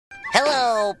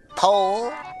Hello,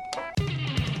 Pole.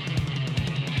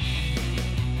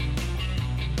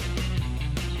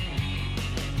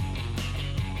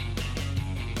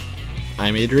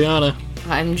 I'm Adriana.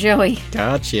 I'm Joey.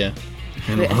 Gotcha.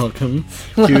 And welcome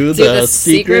to the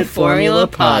Secret Formula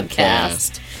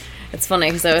Podcast. It's funny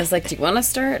because I was like, do you want to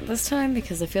start this time?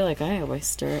 Because I feel like I always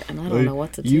start and I don't know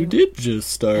what to do. You did just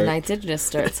start. And I did just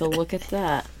start, so look at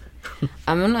that.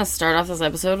 I'm going to start off this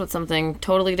episode with something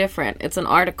totally different. It's an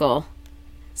article.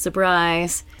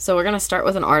 Surprise. So we're going to start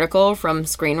with an article from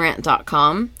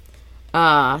ScreenRant.com.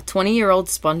 20-year-old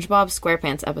SpongeBob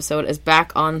SquarePants episode is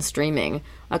back on streaming.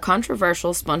 A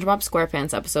controversial SpongeBob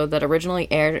SquarePants episode that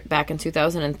originally aired back in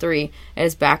 2003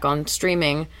 is back on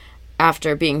streaming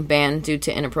after being banned due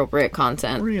to inappropriate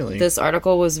content. Really? This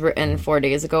article was written 4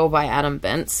 days ago by Adam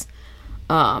Bentz.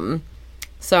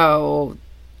 So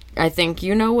I think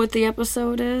you know what the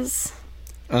episode is.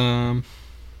 What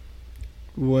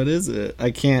is it?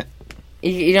 I can't.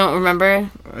 You don't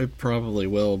remember? I probably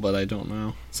will, but I don't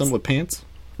know. Something with pants?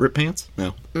 Rip pants?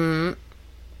 No.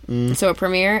 So it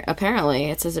premiered, apparently,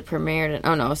 it says it premiered,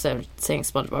 so saying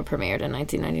SpongeBob premiered in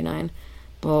 1999.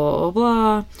 Blah, blah,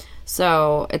 blah.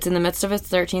 So it's in the midst of its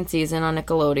 13th season on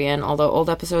Nickelodeon, although old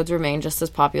episodes remain just as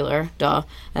popular,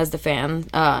 as fans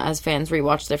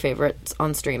rewatch their favorites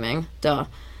on streaming,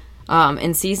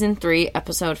 in Season 3,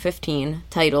 Episode 15,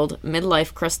 titled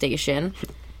Midlife Crustacean,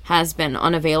 has been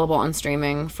unavailable on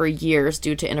streaming for years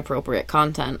due to inappropriate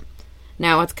content.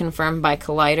 Now it's confirmed by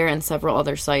Collider and several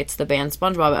other sites the banned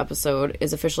SpongeBob episode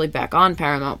is officially back on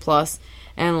Paramount Plus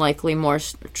and likely more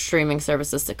streaming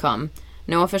services to come.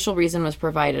 No official reason was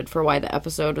provided for why the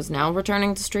episode was now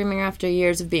returning to streaming after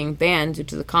years of being banned due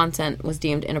to the content was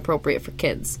deemed inappropriate for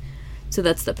kids. So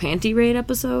that's the Panty Raid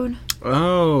episode?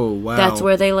 Oh, wow. That's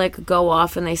where they, go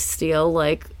off and they steal,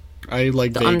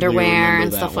 the underwear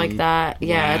and stuff like that.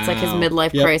 Yeah, It's like his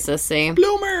midlife crisis, see?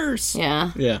 Bloomers!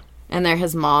 Yeah. Yeah. And they're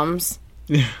his moms.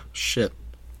 Yeah. Shit.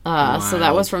 So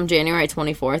that was from January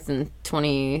 24th in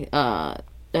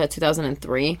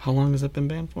 2003. How long has it been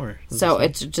banned for? So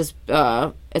it's just,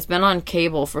 it's been on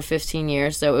cable for 15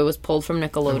 years, so it was pulled from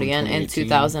Nickelodeon in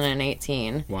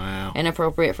 2018. Wow.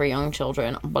 Inappropriate for young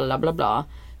children, blah, blah, blah.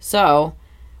 So,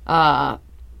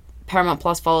 Paramount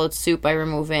Plus followed suit by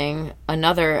removing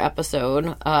another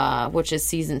episode, which is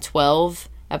Season 12,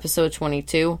 Episode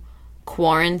 22,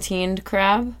 Quarantined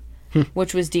Crab,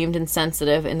 which was deemed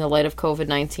insensitive in the light of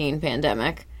COVID-19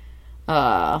 pandemic.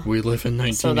 We live in 1984.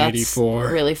 So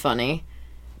that's really funny.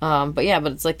 But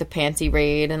it's like the Panty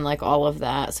Raid and all of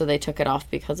that, so they took it off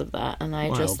because of that. And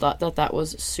I just thought that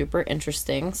was super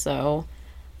interesting, so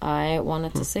I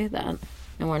wanted to say that.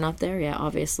 And we're not there yet,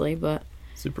 obviously, but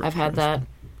I've had that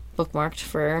bookmarked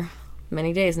for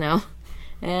many days now,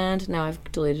 and now I've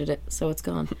deleted it, so it's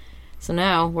gone. So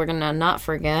now we're gonna not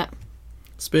forget.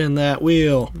 Spin that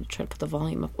wheel. I'm gonna try to put the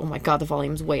volume up. Oh my god, the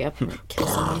volume's way up. I'm gonna kill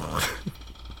someone.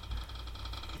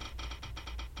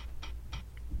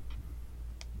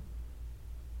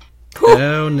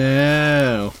 Oh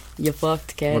no. You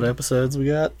fucked, kid. What episodes we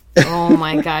got? Oh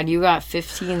my god, you got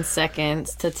 15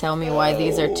 seconds to tell me why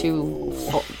these are two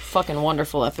fucking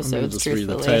wonderful episodes. Let me just truthfully.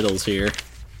 read the titles here.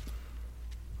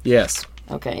 Yes.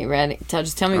 Okay, you ready?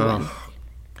 Just tell me when.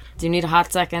 Do you need a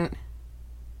hot second?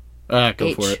 Go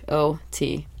for it.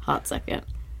 H-O-T. Hot second.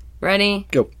 Ready?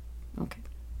 Go. Okay.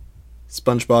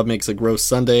 SpongeBob makes a gross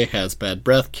sundae, has bad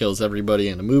breath, kills everybody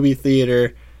in a movie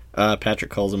theater. Patrick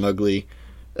calls him ugly.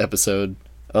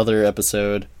 Other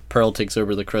episode. Pearl takes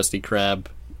over the Krusty Krab.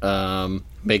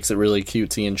 Makes it really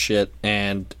cutesy and shit.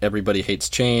 And everybody hates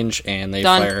change, and they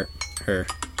fire her.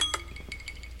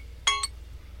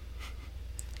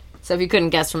 So if you couldn't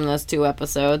guess from those two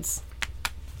episodes,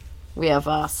 we have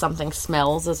Something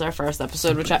Smells as our first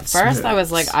episode, which at first I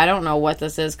was like, I don't know what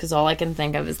this is, because all I can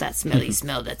think of is that smelly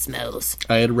smell that smells.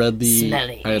 I had read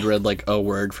Smelly. I had read a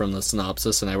word from the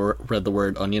synopsis, and I read the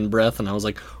word onion breath, and I was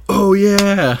like, oh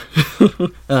yeah!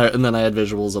 And then I had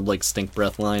visuals of stink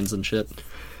breath lines and shit.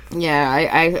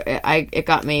 Yeah, it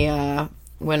got me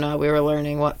when we were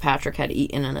learning what Patrick had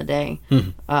eaten in a day.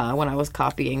 When I was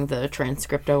copying the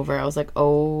transcript over, I was like,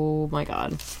 oh my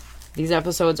god. These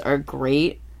episodes are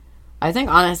great. I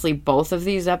think, honestly, both of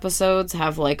these episodes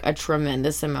have, a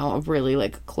tremendous amount of really,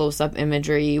 close-up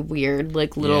imagery, weird,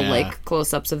 little,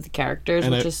 close-ups of the characters,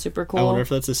 which is super cool. I wonder if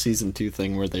that's a Season 2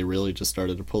 thing where they really just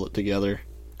started to pull it together.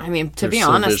 I mean, to be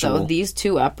honest, though, these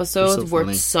two episodes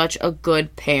were such a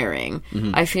good pairing.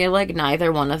 Mm-hmm. I feel like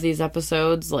neither one of these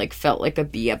episodes, felt like a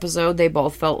B episode. They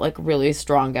both felt like really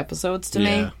strong episodes to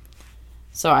me.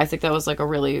 So I think that was, a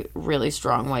really, really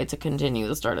strong way to continue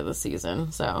the start of the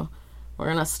season. So we're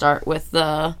going to start with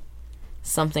the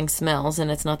something smells,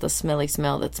 and it's not the smelly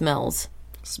smell that smells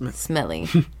smelly.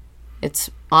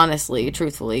 It's honestly,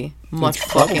 truthfully, much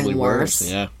fucking worse.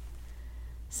 Yeah.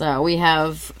 So we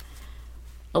have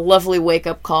a lovely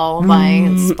wake-up call by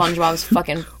SpongeBob's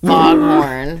fucking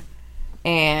foghorn.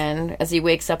 And as he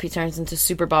wakes up, he turns into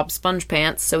Super Bob Sponge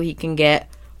Pants so he can get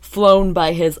flown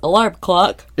by his alarm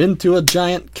clock. Into a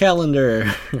giant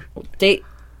calendar. Date,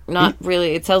 not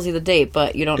really, it tells you the date,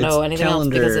 but you don't know anything else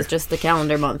because it's just the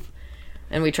calendar month.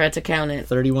 And we tried to count it.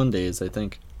 31 days, I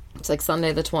think. It's like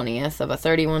Sunday the 20th of a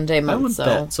 31-day month. I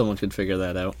would bet someone could figure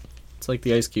that out. It's like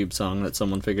the Ice Cube song that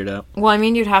someone figured out. Well, I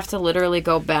mean, you'd have to literally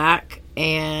go back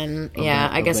and,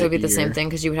 I guess it would be the same thing,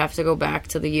 because you would have to go back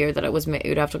to the year that it was made.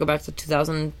 You'd have to go back to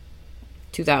 2000.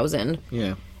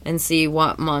 Yeah. And see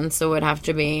what month. So it would have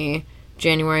to be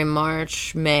January,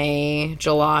 March, May,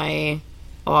 July,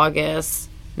 August,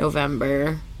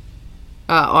 November.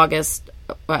 August,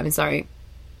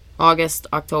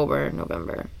 October,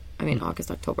 November. August,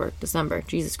 October, December.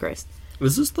 Jesus Christ.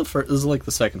 Was this the first? This is like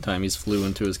the second time he's flew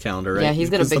into his calendar, right? Yeah,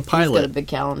 he's got a big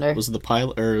calendar. Was the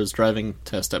pilot or his driving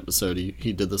test episode?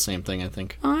 He did the same thing, I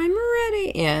think. I'm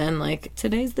ready. Yeah, and like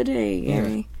today's the day,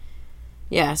 Gary.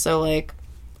 Yeah, so like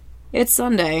it's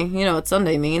Sunday. You know what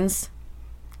Sunday means?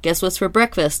 Guess what's for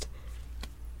breakfast?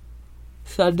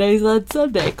 Sundays on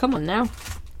Sunday. Come on now.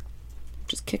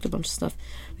 Just kicked a bunch of stuff.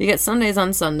 We get Sundays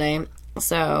on Sunday.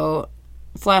 So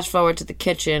flash forward to the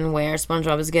kitchen where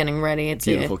SpongeBob is getting ready to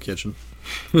beautiful kitchen.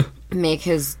 make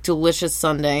his delicious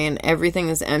sundae, and everything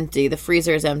is empty. The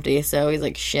freezer is empty, so he's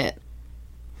like, shit.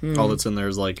 All that's in there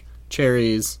is like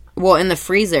cherries. Well, in the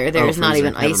freezer, there's not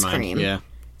even ice Never mind. cream. Yeah.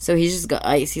 So he's just got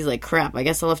ice. He's like, crap, I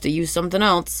guess I'll have to use something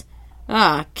else.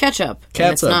 Ketchup. And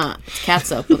Catsup. it's not. It's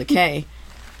catsup with a K.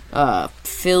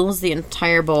 Fills the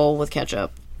entire bowl with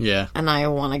ketchup. Yeah. And I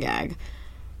want to gag.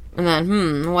 And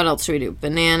then, what else should we do?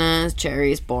 Bananas,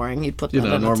 cherries, boring. You'd put that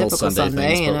on a typical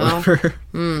Sunday, things, you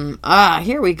know?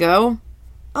 Here we go.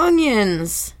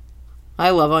 Onions. I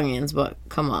love onions, but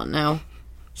come on now.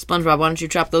 SpongeBob, why don't you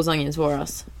chop those onions for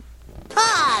us?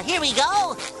 Here we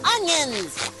go.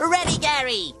 Onions. Ready,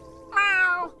 Gary.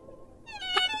 Meow.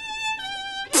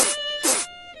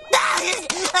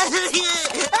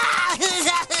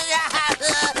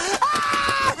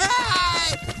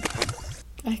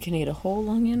 I can eat a whole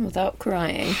onion without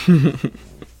crying.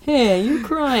 Hey, you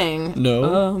crying?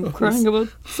 No. I'm crying about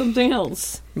something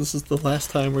else. This is the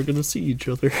last time we're gonna see each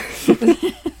other.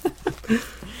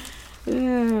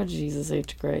 Oh, Jesus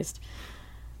H. Christ.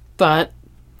 But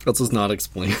Let's not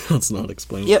explain Yep,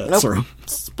 that from.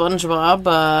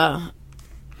 SpongeBob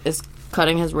is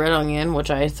cutting his red onion,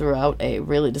 which I threw out a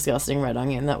really disgusting red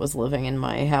onion that was living in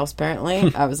my house,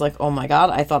 apparently. I was like, oh my god,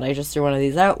 I thought I just threw one of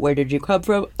these out. Where did you come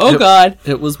from? Oh god!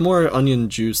 It was more onion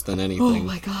juice than anything. Oh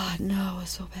my god, no,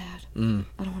 it's so bad. I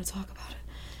don't want to talk about it.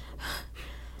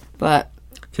 But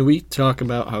can we talk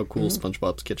about how cool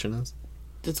SpongeBob's kitchen is?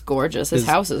 it's gorgeous. His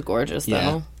house is gorgeous,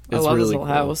 though. Yeah, I love his whole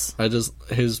house.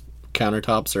 His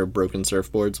countertops are broken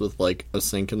surfboards with like a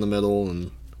sink in the middle,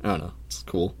 and I don't know, it's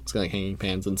cool. It's got like hanging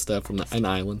pans and stuff from an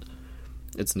island.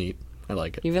 It's neat. I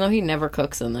like it. Even though he never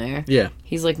cooks in there. Yeah.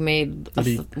 He's like made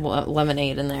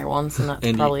lemonade in there once, and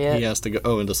that's probably it. He has to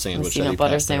go, and a sandwich. Peanut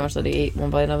butter sandwich that he ate one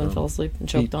bite of and fell asleep and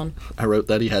choked on. I wrote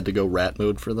that he had to go rat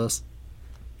mode for this.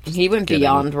 He went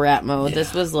beyond rat mode. Yeah.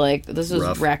 This was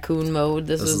rough. Raccoon mode.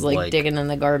 This was like digging in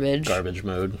the garbage. Garbage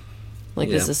mode.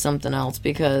 This is something else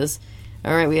because,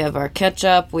 alright, we have our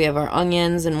ketchup, we have our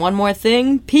onions, and one more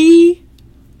thing, peanuts.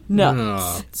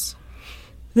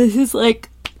 This is like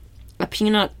a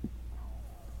peanut,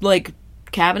 like,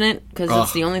 cabinet, because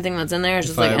it's the only thing that's in there. It's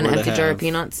just like an empty jar of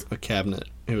peanuts. A cabinet,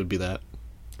 it would be that.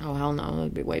 Oh, hell no.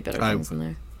 There'd be way better things in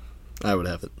there. I would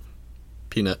have it.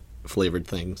 Peanut flavored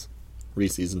things.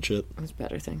 Reese's and shit. There's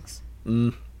better things.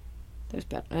 There's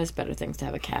better things to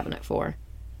have a cabinet for.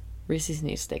 Reese's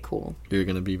need to stay cool. You're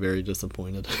going to be very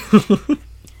disappointed.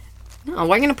 No,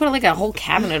 why are you going to put like a whole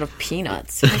cabinet of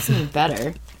peanuts? It makes it even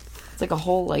better. It's like a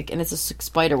whole, like, and it's a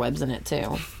spider webs in it,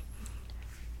 too.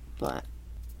 But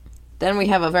then we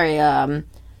have a very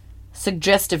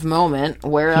suggestive moment.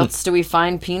 Where else do we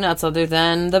find peanuts other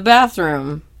than the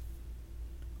bathroom?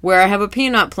 Where I have a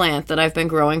peanut plant that I've been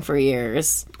growing for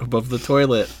years. Above the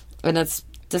toilet. And it's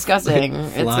disgusting.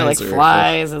 It's got like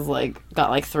flies. It's like got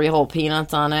like 3 whole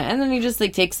peanuts on it. And then he just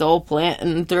like takes the whole plant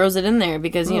and throws it in there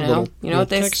because, you know what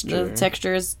the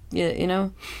texture is, you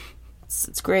know?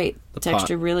 It's great. The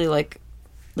texture really, like,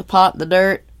 the pot, the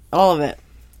dirt, all of it.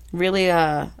 Really,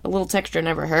 a little texture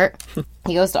never hurt.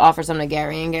 He goes to offer some to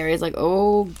Gary, and Gary's like,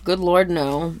 oh, good Lord,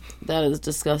 no. That is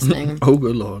disgusting. Oh,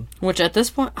 good Lord. Which at this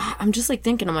point, I'm just, like,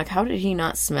 thinking, I'm like, how did he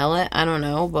not smell it? I don't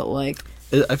know, but, like...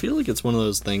 I feel like it's one of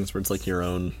those things where it's, like, your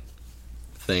own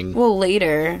thing. Well,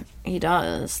 later, he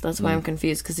does. That's why I'm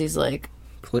confused, because he's, like...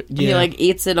 Yeah. He, like,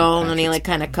 eats it all, and then he, like,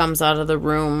 kind of comes out of the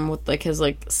room with, like, his,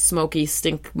 like, smoky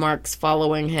stink marks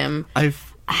following him.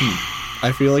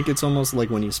 I feel like it's almost like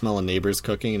when you smell a neighbor's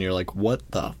cooking and you're like, what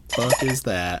the fuck is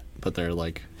that? But they're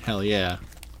like, hell yeah.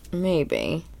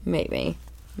 Maybe. But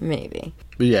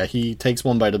yeah, he takes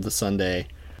one bite of the sundae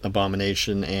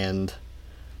abomination, and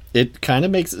it kind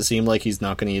of makes it seem like he's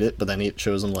not going to eat it, but then it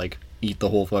shows him, like, eat the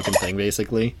whole fucking thing,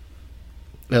 basically.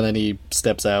 And then he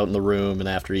steps out in the room, and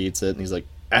after he eats it, and he's like,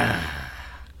 ah.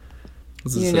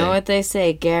 You know what they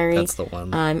say, Gary? That's the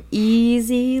one. I'm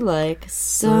easy like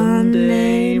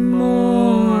Sunday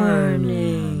morning.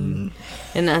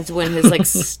 And that's when his, like,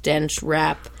 stench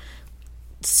wrap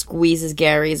squeezes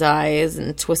Gary's eyes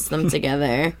and twists them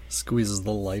together. Squeezes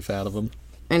the life out of him.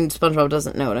 And SpongeBob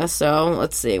doesn't notice, so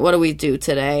let's see. What do we do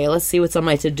today? Let's see what's on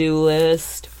my to-do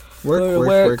list.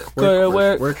 Work.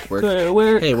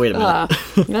 Hey, wait a minute.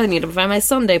 I need to find my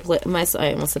Sunday I almost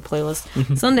said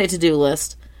playlist. Sunday to-do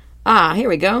list. Here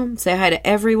we go. Say hi to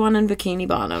everyone in Bikini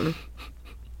Bottom.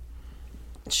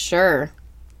 Sure.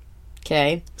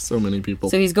 Okay. So many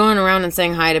people. So he's going around and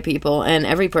saying hi to people, and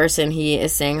every person he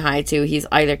is saying hi to, he's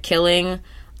either killing,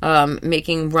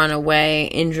 making run away,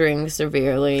 injuring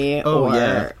severely,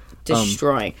 or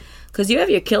destroying. Because you have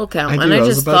your kill count, and I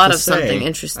just thought of something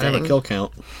interesting. I have a kill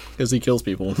count, because he kills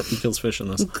people. He kills fish in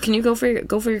this. Can you go for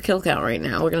your kill count right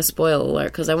now? We're going to spoil alert,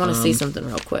 because I want to see something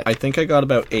real quick. I think I got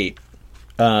about 8.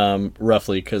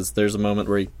 Roughly, because there's a moment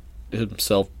where he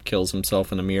himself kills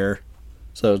himself in a mirror.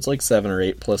 So it's like 7 or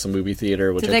 8 plus a movie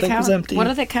theater, which I think was empty. What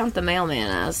do they count the mailman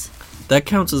as? That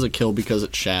counts as a kill because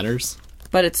it shatters.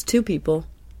 But it's 2 people.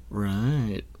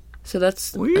 Right. So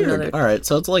that's weird. Alright,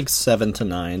 so it's like 7 to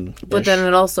 9. But then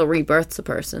it also rebirths a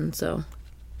person, so...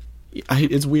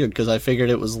 It's weird, because I figured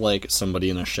it was like somebody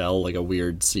in a shell, like a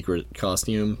weird secret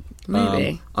costume.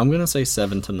 Maybe. I'm gonna say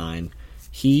 7 to 9.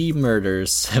 He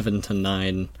murders 7 to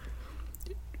 9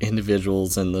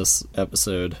 individuals in this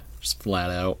episode, just flat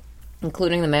out.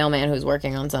 Including the mailman who's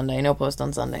working on Sunday. No post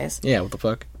on Sundays. Yeah, what the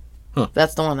fuck? Huh.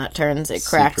 That's the one that turns, it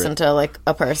cracks into, like,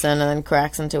 a person and then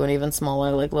cracks into an even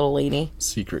smaller, like, little lady.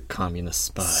 Secret communist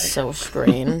spy. So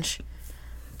strange.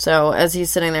 So, as he's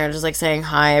sitting there just, like, saying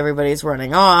hi, everybody's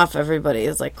running off, everybody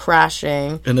is, like,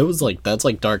 crashing. And it was, like, that's,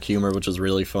 like, dark humor, which is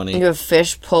really funny. You have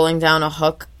fish pulling down a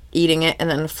hook, eating it, and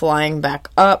then flying back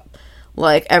up.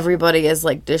 Like, everybody is,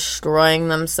 like, destroying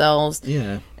themselves.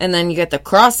 Yeah. And then you get the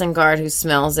crossing guard who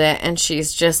smells it, and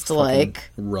she's just,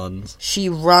 like... runs. She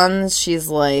runs, she's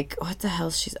like, what the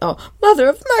hell? Mother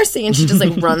of mercy! And she just,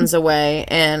 like, runs away.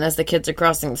 And as the kids are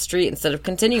crossing the street, instead of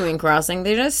continuing crossing,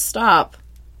 they just stop.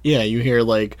 Yeah, you hear,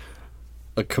 like,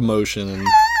 a commotion and...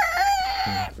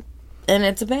 And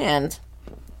it's a band.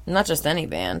 Not just any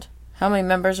band. How many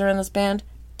members are in this band?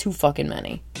 2 fucking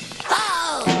many.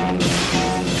 Oh!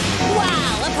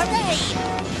 Wow, a parade!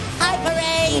 Hi,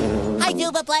 parade! Hi,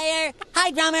 tuba player!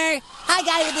 Hi, drummer! Hi,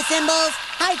 guy with the cymbals!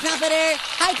 Hi, trumpeter!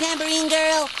 Hi, tambourine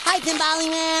girl! Hi, timbali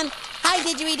man! Hi,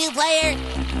 didgeridoo player!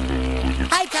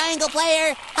 Hi, triangle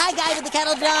player! Hi, guy with the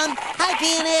kettle drum! Hi,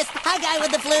 pianist! Hi, guy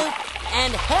with the flute!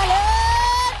 And hello,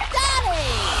 Dolly!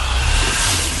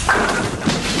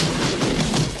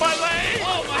 My leg!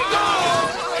 Oh, my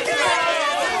God!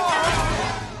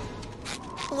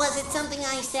 Was it something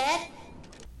I said?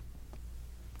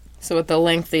 So with the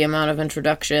lengthy amount of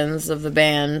introductions of the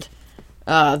band,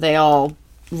 they all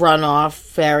run off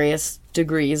various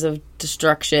degrees of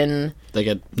destruction. They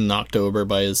get knocked over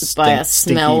by a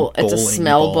smell. It's a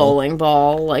smell bowling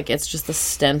ball. Like, it's just a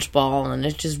stench ball, and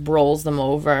it just rolls them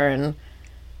over and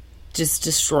just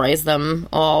destroys them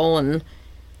all. And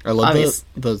I love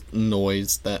the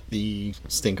noise that the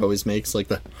stink always makes, like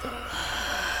the...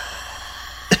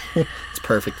 It's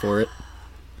perfect for it.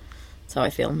 That's how I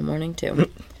feel in the morning, too.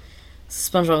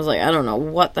 SpongeBob was like, I don't know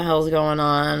what the hell's going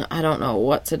on. I don't know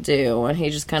what to do. And he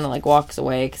just kind of, like, walks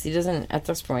away, because he doesn't, at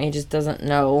this point, he just doesn't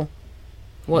know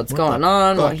what's going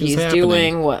on, what he's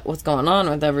doing, what's going on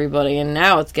with everybody. And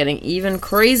now it's getting even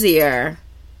crazier,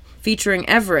 featuring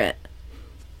Everett.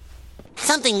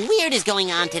 Something weird is going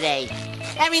on today.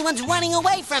 Everyone's running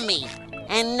away from me.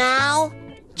 And now,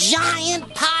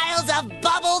 giant piles of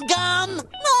bubble gum?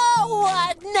 Oh,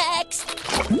 what next?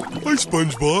 Hi,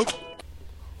 SpongeBob.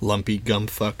 Lumpy gum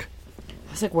fuck.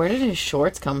 I was like, where did his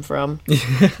shorts come from?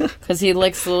 Because he,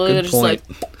 like, slowly just, like...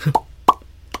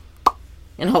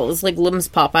 and all his like limbs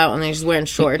pop out, and then he's wearing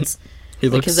shorts. He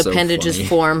like looks his so appendages funny.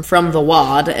 form from the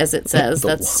wad, as it says.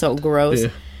 That's wad. so gross. Yeah.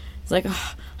 It's like,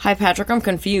 oh, hi Patrick, I'm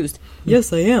confused.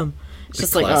 Yes, I am. It's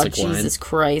just like, oh classic line. Jesus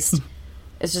Christ.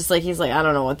 It's just like he's like, I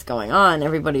don't know what's going on.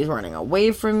 Everybody's running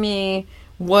away from me.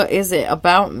 What is it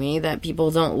about me that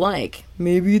people don't like?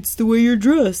 Maybe it's the way you're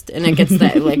dressed. And it gets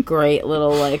that like great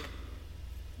little like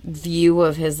view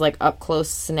of his like up close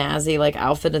snazzy like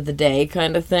outfit of the day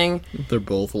kind of thing. They're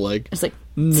both like, It's like,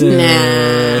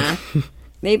 nah.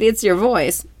 Maybe it's your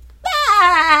voice.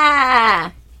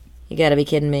 Ah! You gotta be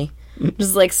kidding me.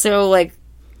 Just like so like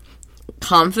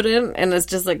confident, and it's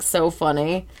just like so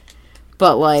funny.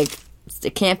 But like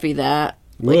it can't be that.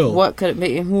 Like, Well, what could it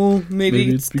be? Well,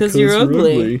 maybe it's because you're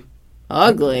ugly.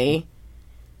 Ugly.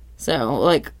 So,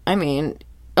 like, I mean,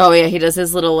 oh yeah, he does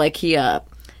his little, like, he,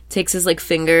 takes his, like,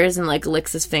 fingers and, like,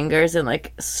 licks his fingers and,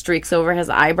 like, streaks over his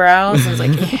eyebrows. And he's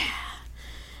like, yeah.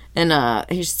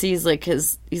 And, he sees, like,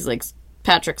 he's like,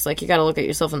 Patrick's like, you gotta look at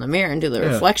yourself in the mirror and do the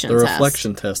reflection test. The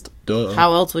reflection test. Duh.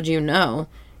 How else would you know?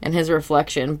 And his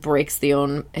reflection breaks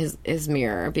his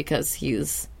mirror because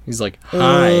he's like,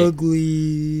 hi.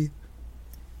 ugly.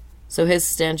 So his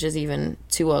stench is even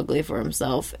too ugly for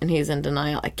himself, and he's in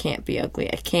denial. I can't be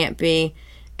ugly. I can't be.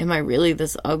 Am I really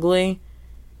this ugly?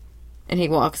 And he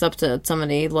walks up to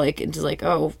somebody, like, and just like,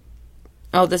 oh,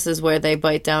 this is where they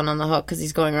bite down on the hook, because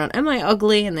he's going around, am I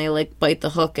ugly? And they, like, bite the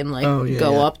hook and, like,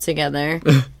 go up together.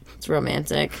 It's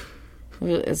romantic.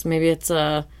 Maybe it's,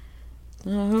 I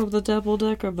hope the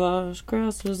double-decker bus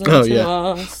crashes into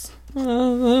us.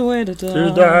 Oh, way to die.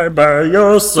 To die by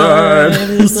your side.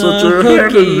 It's such a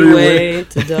hooky way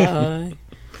to die.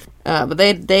 But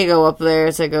they go up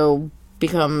there to go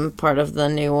become part of the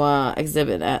new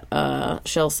exhibit at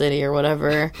Shell City or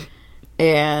whatever.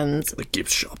 And The gift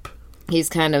shop. he's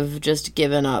kind of just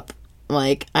given up.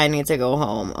 Like, I need to go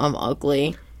home. I'm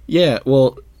ugly. Yeah,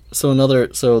 well, so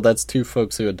that's two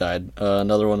folks who had died.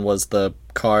 Another one was the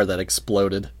car that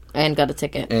exploded. And got a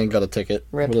ticket. And got a ticket.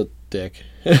 Rip. What a dick.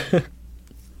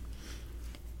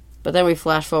 But then we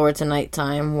flash forward to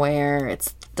nighttime where it's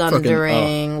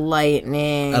thundering,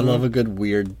 lightning. I love a good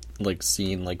weird like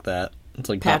scene like that. It's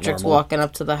like Patrick's not normal. walking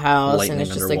up to the house Lightning and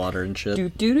it's just underwater like and shit. do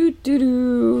do do do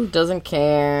do, doesn't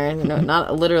care. No,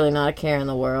 not literally not a care in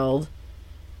the world.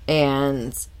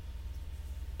 And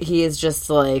he is just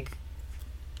like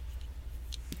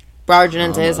barging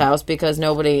into his house because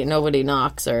nobody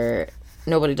knocks or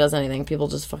nobody does anything. People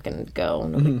just fucking go.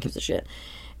 Nobody gives a shit.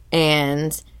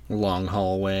 And Long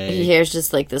hallway. he hears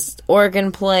just like this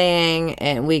organ playing,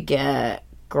 and we get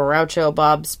Groucho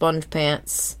Bob Sponge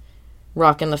Pants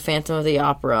rocking the Phantom of the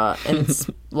Opera and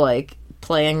like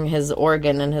playing his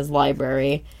organ in his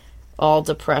library, all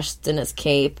depressed in his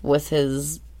cape with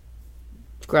his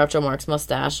Groucho Marx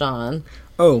mustache on.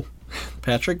 Oh,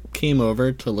 Patrick came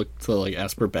over to look to like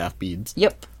ask for bath beads.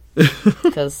 Yep,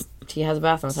 because he has a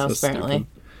bath in his house apparently. Stupid.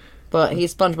 But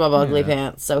he's SpongeBob Ugly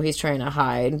Pants, so he's trying to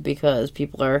hide because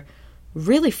people are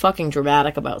really fucking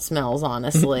dramatic about smells,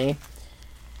 honestly.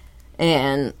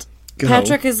 And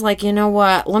Patrick is like, you know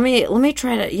what? Let me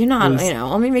try to. You're not.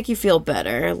 Let me make you feel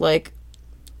better. Like,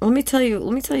 let me tell you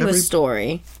a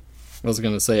story. I was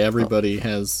gonna say everybody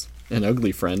has an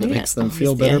ugly friend. It Yeah. makes them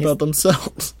feel better about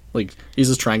themselves. Like he's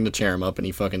just trying to cheer him up, and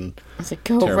he fucking. It's like,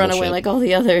 go terrible run away shit. like all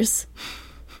the others.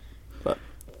 But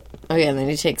oh yeah, and then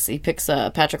he picks.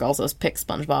 Patrick also picks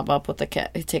SpongeBob up with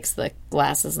he takes the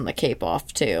glasses and the cape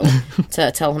off too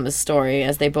to tell him his story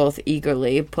as they both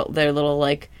eagerly put their little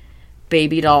like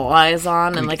baby doll eyes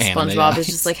on, and like anime SpongeBob is eyes.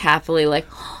 just like happily like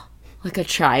a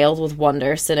child with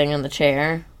wonder sitting in the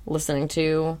chair listening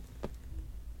to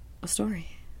a story.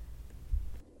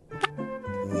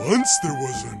 Once there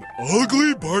was an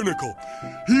ugly barnacle.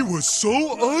 He was so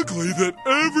ugly that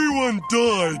everyone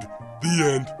died. The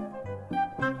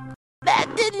end.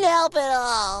 That didn't help at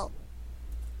all.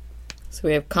 So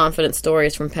we have confident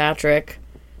stories from Patrick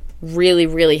really,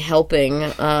 really helping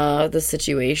the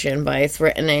situation by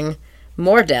threatening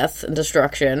more death and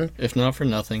destruction. If not for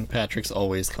nothing, Patrick's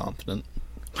always confident.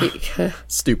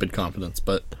 Stupid confidence,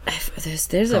 but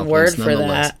There's a word for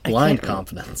that. Blind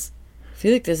confidence. I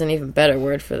feel like there's an even better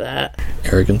word for that.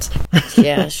 Arrogance.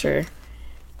 Yeah, sure.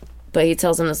 But he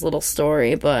tells him this little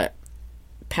story, but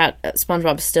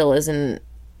SpongeBob still isn't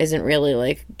really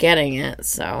like getting it,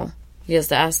 so he has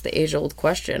to ask the age-old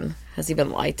question: has he been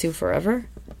lied to forever?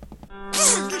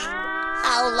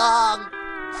 How long?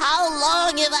 How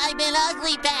long have I been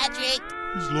ugly, Patrick?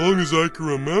 As long as I can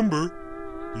remember.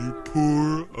 You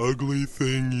poor, ugly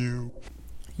thing, you.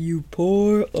 You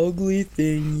poor ugly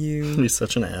thing, you. He's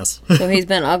such an ass. So he's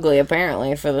been ugly,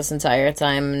 apparently, for this entire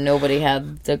time. Nobody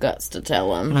had the guts to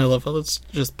tell him. And I love how it's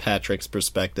just Patrick's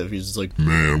perspective. He's just like,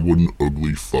 Man, what an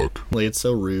ugly fuck. like, it's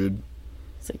so rude.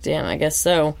 It's like, damn, I guess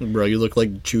so. Bro, you look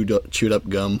like chewed up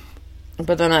gum.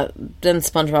 But then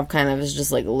SpongeBob kind of is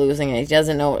just, like, losing it. He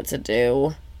doesn't know what to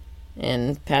do.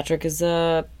 And Patrick is,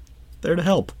 There to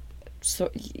help. so,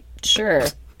 sure.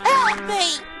 Help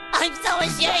me! I'm so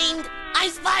ashamed! I'm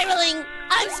spiraling!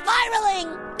 I'm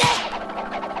spiraling!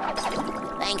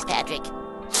 Thanks, Patrick.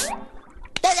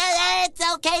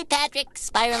 It's okay, Patrick.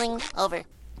 Spiraling over.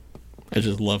 I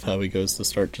just love how he goes to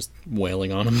start just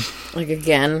wailing on him. Like,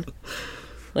 again.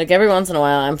 Like, every once in a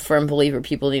while, I'm a firm believer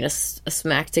people need a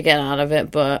smack to get out of it,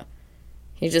 but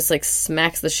he just, like,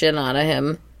 smacks the shit out of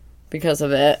him because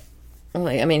of it.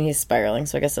 Like, I mean, he's spiraling,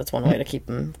 so I guess that's one way to keep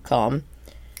him calm.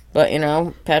 But, you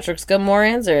know, Patrick's got more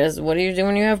answers. What do you do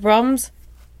when you have problems?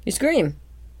 You scream.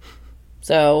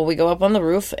 So we go up on the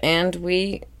roof, and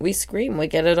we scream. We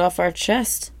get it off our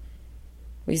chest.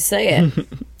 We say it.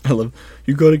 I love,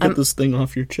 you gotta get this thing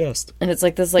off your chest. And it's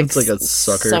like this, like... It's like a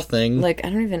sucker thing. Like, I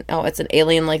don't even... Oh, it's an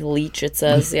alien, like, leech, it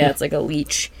says. Yeah, it's like a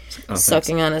leech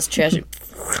sucking on his chest.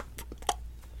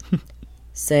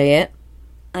 Say it.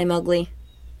 I'm ugly.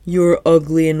 You're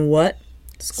ugly and what?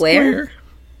 Square?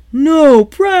 No,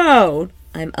 proud.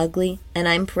 I'm ugly and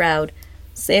I'm proud.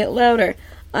 Say it louder.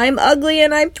 I'm ugly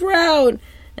and I'm proud.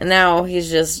 And now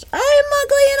he's just, I'm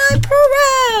ugly and I'm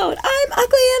proud. I'm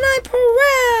ugly and I'm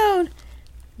proud.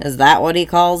 Is that what he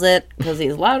calls it? Because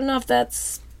he's loud enough that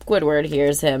Squidward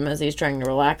hears him as he's trying to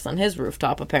relax on his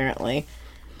rooftop, apparently.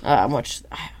 Which,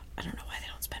 I don't know why they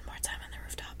don't spend more time on their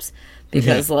rooftops.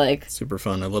 Because, like... Super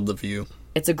fun. I love the view.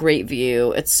 It's a great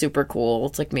view. It's super cool.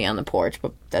 It's like me on the porch,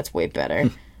 but that's way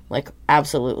better. Like,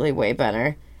 absolutely way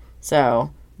better.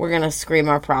 So, we're gonna scream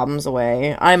our problems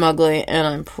away. I'm ugly and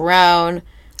I'm proud.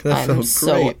 That I'm felt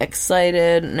so great.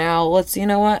 excited. Now, you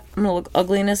know what? I'm gonna look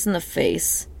ugliness in the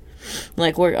face.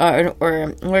 Like, we're gonna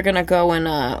go and,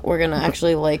 we're gonna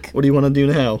actually, like... What do you want to do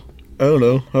now? I don't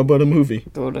know. How about a movie?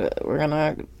 We're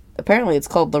gonna... Apparently it's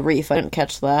called The Reef. I didn't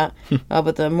catch that.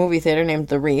 But the movie theater named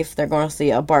The Reef. They're going to see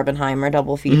a Barbenheimer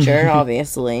double feature,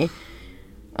 obviously.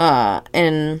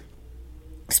 And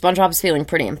SpongeBob's feeling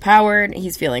pretty empowered.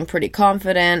 He's feeling pretty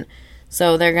confident.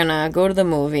 So they're going to go to the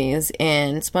movies.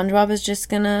 And SpongeBob is just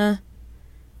going to...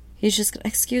 He's just going to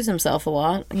excuse himself a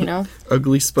lot, you know?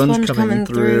 Ugly sponge coming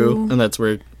through. And that's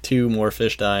where 2 more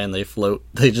fish die and they float.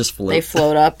 They just float. They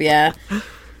float up, yeah.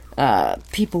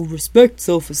 People respect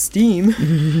self-esteem.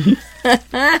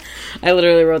 I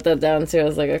literally wrote that down too. I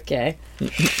was like, okay,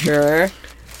 sure.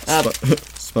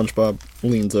 SpongeBob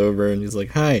leans over and he's like,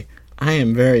 "Hi, I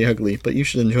am very ugly, but you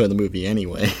should enjoy the movie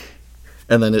anyway."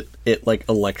 And then it like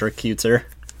electrocutes her.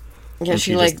 Yeah,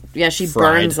 she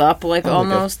fried. burns up like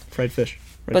almost. Like fried fish.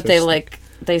 But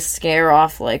they scare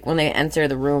off, like when they enter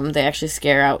the room, they actually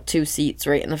scare out 2 seats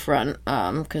right in the front.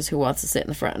 Because who wants to sit in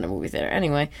the front in a movie theater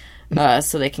anyway?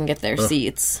 So they can get their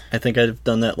seats. I think I've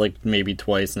done that like maybe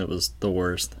twice, and it was the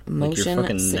worst. Motion like your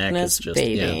fucking neck is sickness, just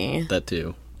baby. Yeah, that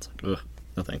too. It's like, ugh,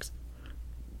 no thanks.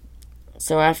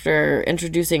 So after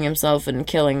introducing himself and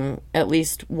killing at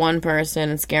least 1 person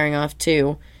and scaring off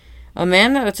 2, a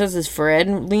man that it says is Fred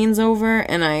leans over,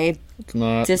 and I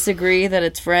disagree that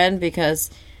it's Fred because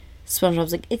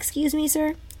SpongeBob's like, "Excuse me,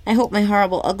 sir. I hope my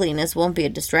horrible ugliness won't be a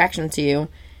distraction to you."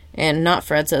 And not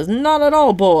Fred says, "Not at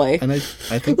all, boy." And I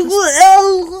think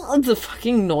the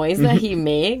fucking noise that he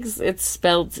makes, it's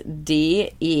spelled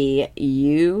Deueaugughh.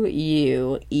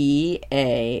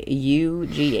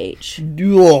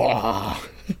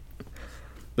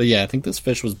 But yeah, I think this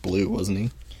fish was blue, wasn't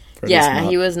he? Yeah,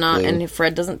 he was not, blue. And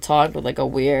Fred doesn't talk with like a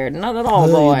weird, "Not at all,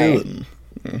 boy."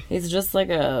 He's just like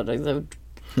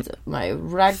my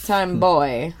ragtime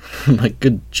boy. My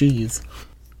good cheese.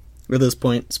 At this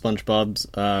point, SpongeBob's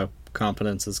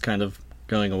confidence is kind of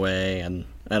going away, and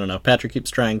I don't know. Patrick keeps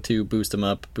trying to boost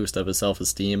up his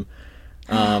self-esteem.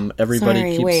 Everybody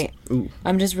Sorry, keeps... wait. Ooh.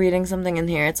 I'm just reading something in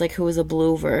here. It's like, who is a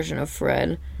blue version of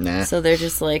Fred? Nah. So they're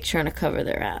just like trying to cover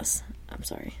their ass. I'm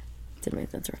sorry. Didn't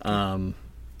make that right.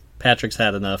 Patrick's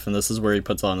had enough, and this is where he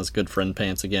puts on his good friend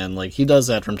pants again. Like, he does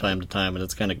that from time to time, and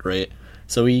it's kind of great.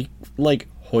 So he, like,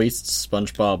 hoists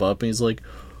SpongeBob up, and he's like,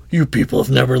 "You people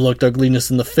have never looked ugliness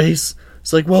in the face."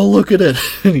 It's like, "Well, look at it."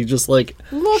 And he just, like,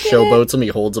 showboats him. He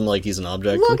holds him like he's an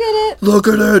object. Look like, at it. Look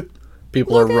at it.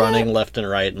 People are running left and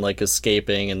right and, like,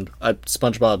 escaping. And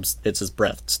SpongeBob's, it's his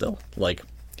breath still. Like,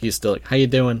 he's still like, "How you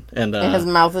doing?" And his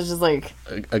mouth is just, like,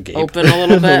 agape. open a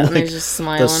little bit. Like, and he's just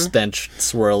smiling. The stench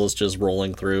swirl is just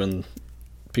rolling through and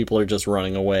people are just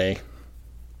running away.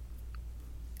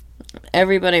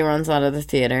 Everybody runs out of the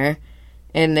theater,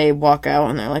 and they walk out,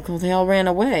 and they're like, well, they all ran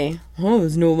away. Oh,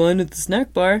 there's no line at the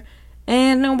snack bar.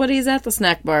 And nobody's at the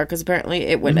snack bar, because apparently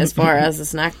it went as far as the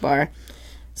snack bar.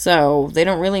 So, they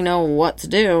don't really know what to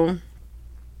do.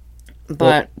 But,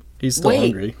 well, he's still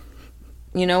hungry.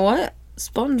 You know what?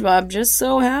 SpongeBob just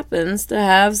so happens to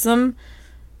have some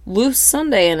loose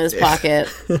sundae in his pocket.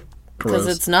 Because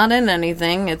it's not in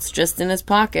anything, it's just in his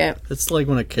pocket. It's like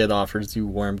when a kid offers you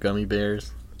warm gummy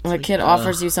bears. When a kid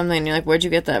offers you something, and you're like, where'd you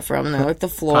get that from? And they're like, the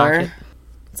floor. Pocket.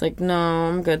 It's like, no,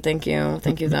 I'm good, thank you.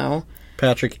 Thank you, though.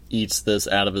 Patrick eats this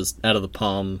out of the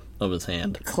palm of his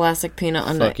hand. Classic peanut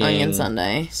onion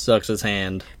sundae. Sucks his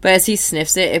hand. But as he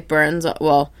sniffs it, it burns.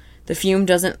 Well, the fume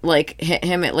doesn't, like, hit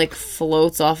him. It, like,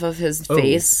 floats off of his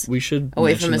face. We should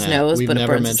away from his nose, We've but it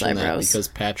never burns his mentioned that eyebrows. because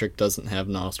Patrick doesn't have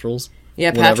nostrils.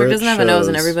 Yeah, Patrick doesn't have a nose,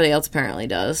 and everybody else apparently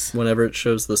does. Whenever it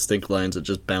shows the stink lines, it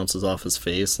just bounces off his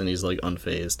face, and he's, like,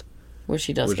 unfazed. Which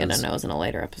he does get a nose in a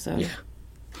later episode. Yeah.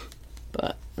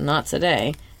 But not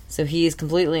today. So he's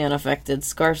completely unaffected,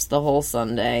 scarfs the whole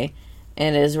sundae,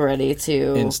 and is ready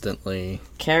to... instantly.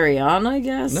 Carry on, I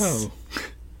guess? No.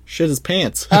 Shit his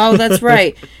pants. Oh, that's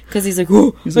right. Because he's like,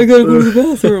 oh, I gotta go to the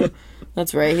bathroom.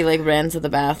 That's right. He, like, ran to the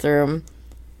bathroom.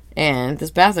 And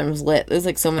this bathroom's lit. There's,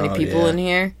 like, so many people in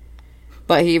here.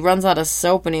 But he runs out of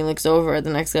soap, and he looks over at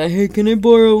the next guy. Hey, can I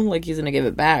borrow? Like, he's gonna give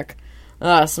it back.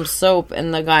 Some soap,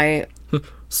 and the guy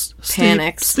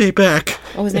panics. Stay back.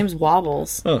 Oh, his name's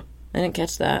Wobbles. Oh. I didn't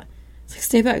catch that. It's like,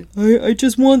 stay back. I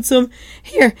just want some.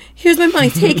 Here's my money.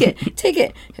 Take it. Take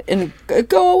it. And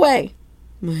go away.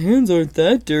 My hands aren't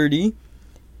that dirty.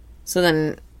 So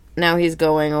then, now he's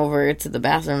going over to the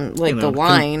bathroom, like the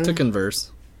line. To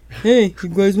converse. Hey, you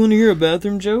guys want to hear a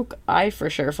bathroom joke? I for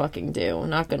sure fucking do.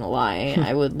 Not gonna lie.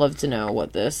 I would love to know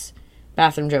what this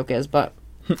bathroom joke is, but...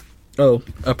 Oh,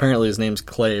 apparently his name's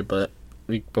Clay, but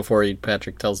before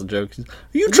Patrick tells the joke, he's, are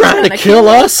you trying to kill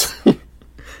us?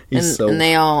 And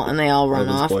they all run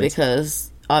off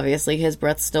because obviously his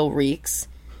breath still reeks,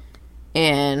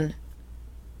 and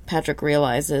Patrick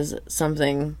realizes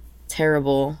something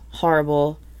terrible,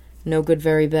 horrible, no good,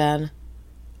 very bad.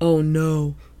 Oh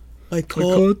no, I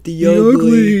caught the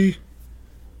ugly.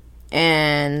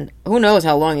 And who knows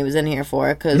how long he was in here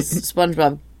for, because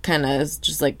SpongeBob kind of is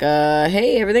just like,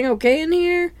 hey, everything okay in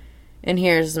here? And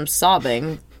here's some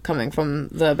sobbing coming from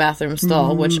the bathroom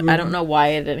stall, which I don't know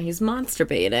why he's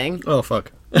masturbating. Oh,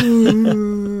 fuck.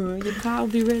 You're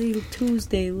probably ready to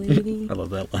Tuesday, lady. I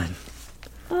love that line.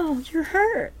 Oh, you're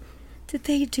hurt. Did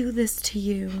they do this to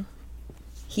you?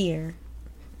 Here.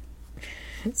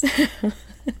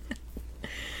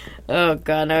 Oh,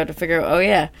 God, now I have to figure out. Oh,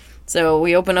 yeah. So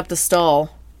we open up the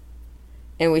stall,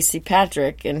 and we see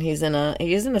Patrick, and he's in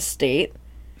a state,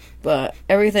 but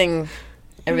everything's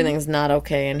not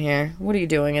okay in here. What are you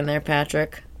doing in there,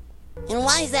 Patrick? And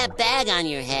why is that bag on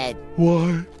your head?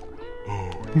 Why?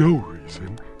 Oh, no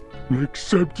reason.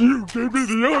 Except you gave me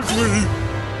the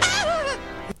ugly!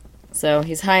 So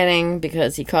he's hiding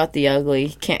because he caught the ugly.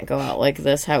 He can't go out like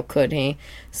this. How could he?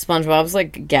 SpongeBob's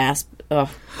like gasp.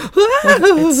 Oh,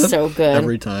 it's so good.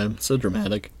 Every time. So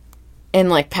dramatic. And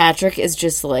like Patrick is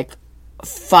just like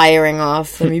firing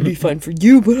off. Let me be fine for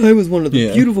you, but I was one of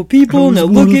the beautiful people. Now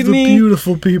look at me.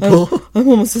 Beautiful people. I'm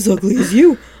almost as ugly as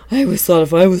you. I always thought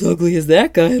if I was ugly as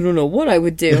that guy, I don't know what I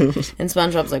would do. And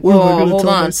SpongeBob's like, whoa, hold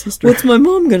on. What's my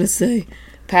mom gonna say?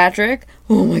 Patrick?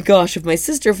 Oh my gosh, if my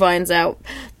sister finds out.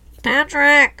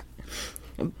 Patrick!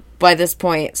 By this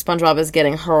point, SpongeBob is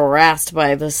getting harassed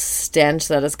by the stench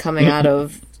that is coming out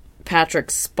of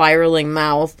Patrick's spiraling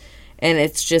mouth. And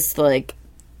it's just like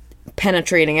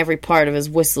penetrating every part of his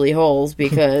whistly holes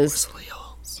because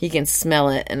he can smell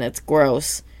it and it's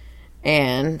gross.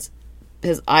 And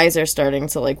his eyes are starting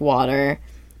to like water.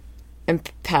 And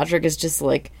Patrick is just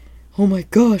like, oh my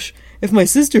gosh, if my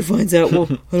sister finds out, well,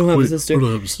 I don't have a sister.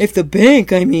 If the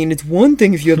bank, I mean, it's one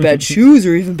thing if you have bad shoes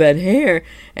or even bad hair.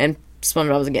 And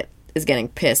SpongeBob is getting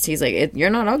pissed. He's like, you're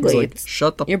not ugly. Like,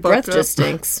 shut the fuck up. Your breath just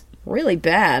stinks really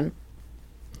bad.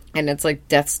 And it's like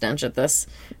death stench at this.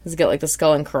 It's got like the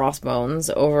skull and crossbones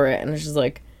over it. And it's just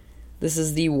like, this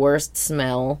is the worst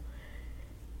smell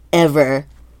ever.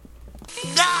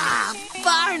 Ah,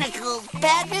 barnacles!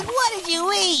 Patrick, what did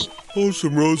you eat? Oh,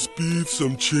 some roast beef,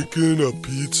 some chicken, a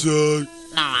pizza.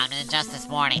 No, just this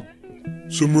morning.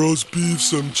 Some roast beef,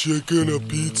 some chicken, a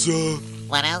pizza.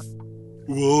 What else?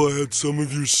 Well, I had some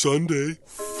of your sundae.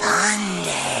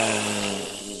 Sunday.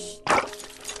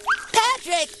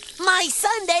 Patrick, my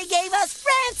Sunday gave us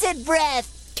rancid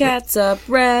breath. Catsup,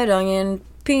 red onion,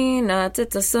 peanuts,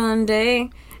 it's a Sunday.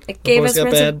 It gave us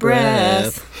rancid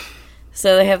breath.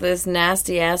 So they have this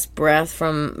nasty-ass breath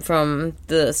from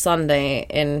the Sunday,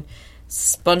 and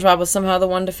SpongeBob was somehow the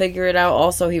one to figure it out.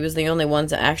 Also, he was the only one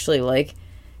to actually, like,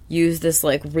 use this,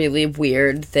 like, really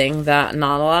weird thing that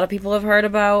not a lot of people have heard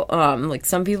about. Like,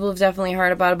 some people have definitely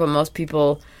heard about it, but most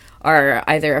people are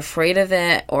either afraid of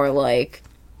it or, like,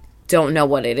 don't know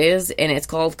what it is, and it's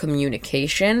called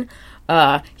communication.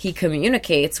 He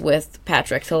communicates with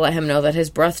Patrick to let him know that his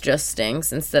breath just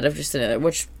stinks instead of just another,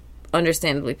 which,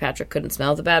 understandably, Patrick couldn't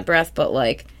smell the bad breath, but,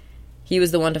 like, he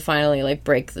was the one to finally, like,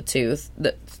 break the truth.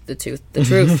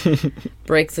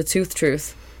 Break the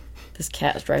truth. This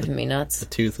cat is driving me nuts. The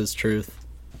tooth is truth.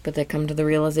 But they come to the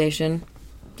realization,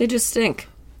 they just stink.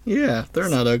 Yeah, they're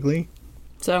not ugly.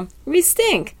 So, we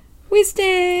stink. We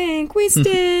stink. We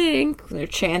stink. They're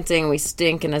chanting, we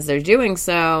stink, and as they're doing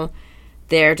so,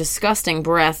 their disgusting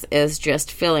breath is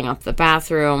just filling up the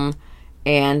bathroom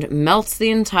and melts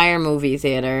the entire movie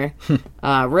theater.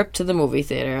 Rip to the movie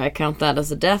theater. I count that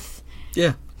as a death.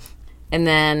 Yeah. And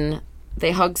then they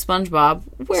hug SpongeBob.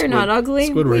 We're not ugly.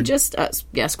 Squidward. We just...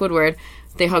 Squidward.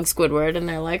 They hug Squidward, and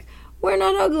they're like, we're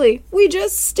not ugly. We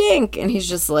just stink. And he's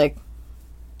just like,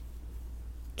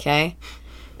 okay.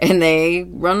 And they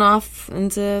run off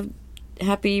into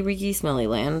happy, reeky, smelly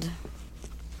land.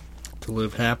 To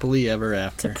live happily ever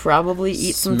after. To probably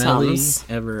eat some Smelly Tums.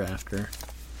 ever after.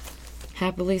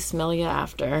 Happily smell ya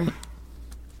after.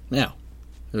 Now,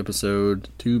 episode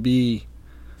 2B,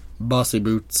 Bossy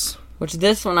Boots. Which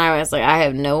this one I was like, I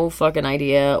have no fucking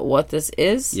idea what this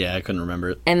is. Yeah, I couldn't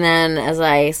remember it. And then as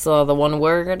I saw the one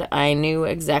word, I knew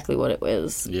exactly what it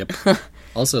was. Yep.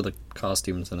 Also the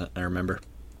costumes in it, I remember.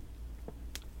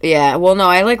 Yeah, well, no,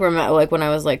 I remember when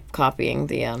I was copying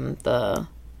the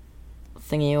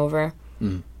thingy over.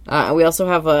 We also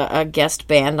have a guest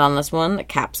band on this one, the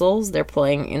Capsules. They're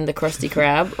playing in the Krusty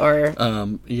Krab, or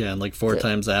yeah, and 4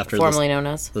 times after, formerly known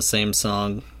as the same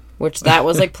song, which that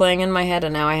was playing in my head,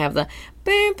 and now I have the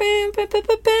because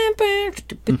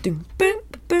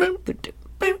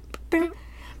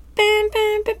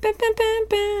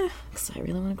I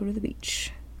really want to go to the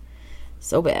beach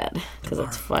so bad because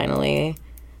it's finally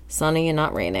sunny and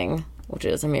not raining, which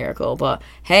is a miracle. But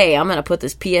hey, I'm gonna put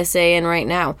this PSA in right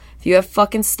now. If you have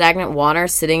fucking stagnant water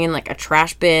sitting in a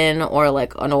trash bin or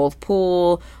an old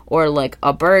pool or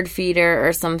a bird feeder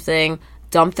or something,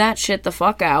 dump that shit the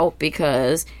fuck out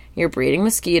because you're breeding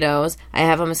mosquitoes. I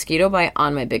have a mosquito bite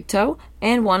on my big toe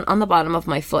and one on the bottom of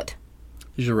my foot.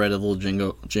 You should write a little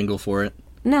jingle for it.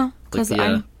 No, because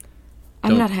I'm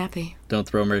not happy. Don't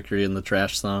throw mercury in the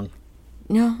trash song.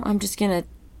 No, I'm just gonna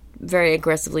very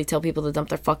aggressively tell people to dump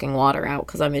their fucking water out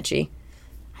because I'm itchy.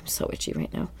 I'm so itchy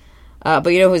right now. But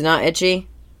you know who's not itchy?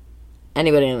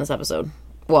 Anybody in this episode.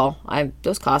 Well,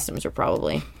 those costumes are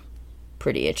probably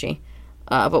pretty itchy.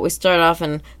 But we start off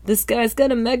and this guy's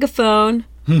got a megaphone.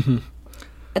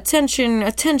 Attention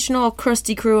all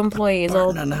Krusty Crew employees,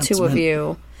 all 2 of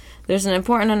you. There's an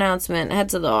important announcement. Head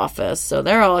to the office. So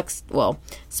they're all...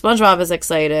 SpongeBob is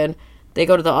excited. They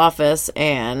go to the office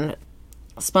and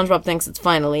SpongeBob thinks it's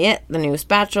finally it. The new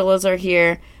spatulas are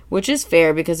here, which is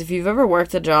fair because if you've ever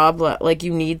worked a job,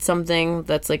 you need something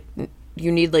that's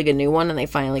you need a new one and they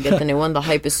finally get the new one. The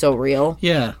hype is so real.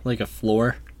 Yeah, like a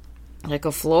floor. Like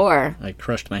a floor. I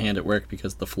crushed my hand at work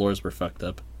because the floors were fucked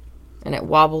up. And it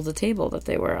wobbled the table that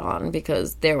they were on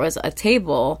because there was a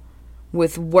table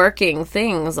with working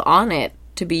things on it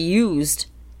to be used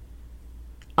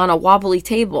on a wobbly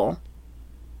table.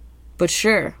 But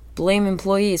sure, blame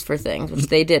employees for things, which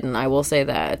they didn't. I will say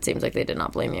that. It seems like they did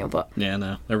not blame you, but... Yeah,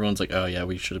 no. Everyone's like, oh yeah,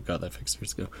 we should have got that fixed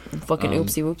years ago. Fucking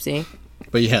oopsie whoopsie.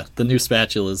 But yeah, the new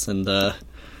spatulas and...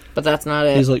 But that's not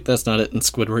it. He's like, that's not it, and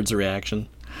Squidward's reaction.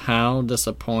 How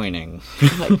disappointing.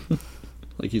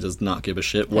 He does not give a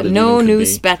shit what it even could be. No new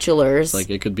spatulas.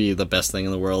 It could be the best thing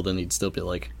in the world, and he'd still be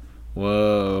like,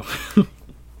 whoa.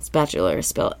 Spatulars,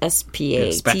 spelled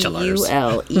S-P-A-T-U-L-E-R-S.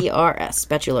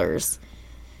 Spatulars.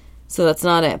 So that's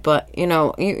not it, but, you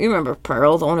remember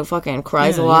Pearl, the one who fucking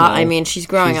cries a lot? I mean, she's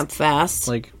growing up fast.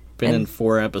 Been in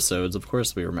 4 episodes, of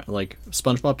course we remember.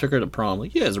 SpongeBob took her to prom. You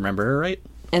guys remember her, right?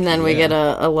 And then we get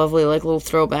a lovely, little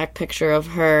throwback picture of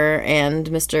her and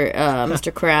Mr.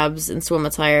 Krabs in swim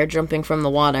attire jumping from the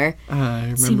water. I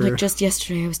remember. Seemed like just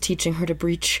yesterday I was teaching her to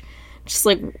breach. Just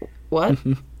what?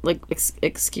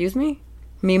 Excuse me?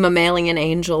 Me mailing an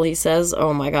angel, he says.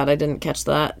 Oh my god, I didn't catch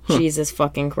that. Jesus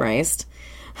fucking Christ.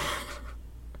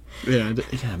 Yeah,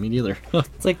 me neither.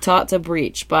 It's taught to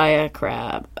breach by a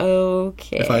crab.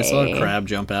 Okay. If I saw a crab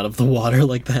jump out of the water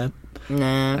like that,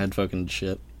 nah. I'd fucking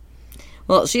shit.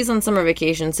 Well, she's on summer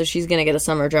vacation, so she's going to get a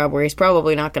summer job where he's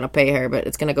probably not going to pay her, but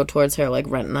it's going to go towards her, like,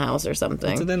 renting the house or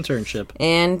something. It's an internship.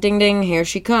 And ding ding, here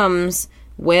she comes.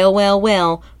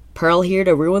 Well, Pearl here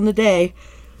to ruin the day.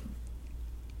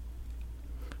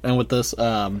 And with this,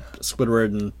 Squidward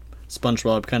and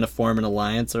SpongeBob kind of form an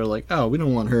alliance. They're like, oh, we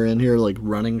don't want her in here, like,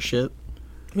 running shit.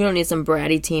 We don't need some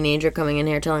bratty teenager coming in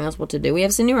here telling us what to do. We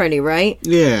have seniority, right?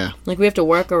 Yeah. Like, we have to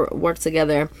work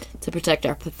together to protect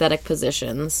our pathetic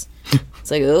positions. It's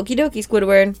like, okie dokie,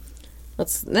 Squidward.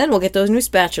 Then we'll get those new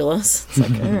spatulas. It's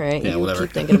like, all right, yeah, whatever.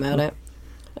 Keep thinking about it.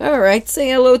 All right, say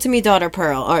hello to me, daughter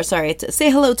Pearl. Or, sorry, say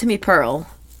hello to me, Pearl.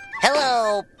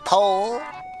 Hello, Pole.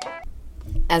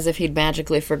 As if he'd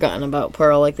magically forgotten about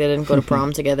Pearl, like they didn't go to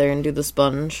prom together and do the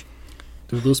sponge.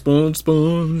 Do the sponge,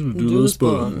 do the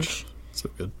sponge. So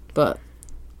good. But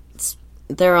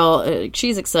they're all,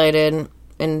 she's excited,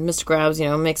 and Mr.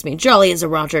 Krabs, makes me jolly as a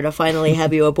Roger to finally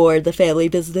have you aboard the family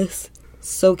business.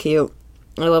 So cute.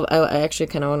 I actually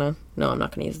kind of want to, no, I'm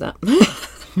not going to use that.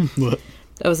 What?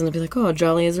 I was going to be like, oh,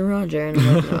 jolly as a Roger, and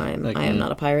I'm like, no, I am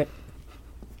not a pirate.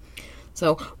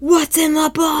 So, what's in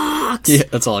the box? Yeah,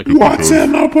 that's all I can What's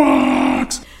in the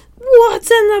box?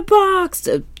 What's in the box?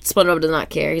 SpongeBob does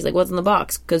not care. He's like, what's in the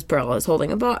box? Because Pearl is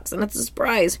holding a box, and it's a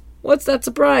surprise. What's that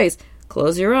surprise?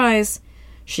 Close your eyes.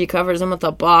 She covers him with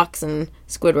a box, and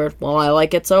Squidward, well, I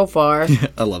like it so far.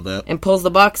 I love that. And pulls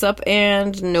the box up,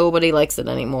 and nobody likes it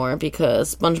anymore,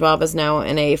 because SpongeBob is now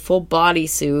in a full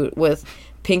bodysuit with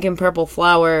pink and purple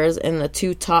flowers, and the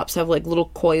two tops have, like, little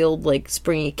coiled, like,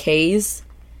 springy K's.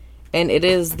 And it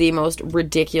is the most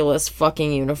ridiculous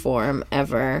fucking uniform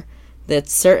ever.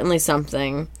 That's certainly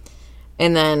something.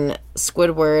 And then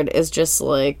Squidward is just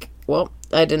like, well,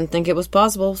 I didn't think it was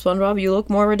possible. SpongeBob, you look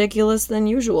more ridiculous than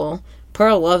usual.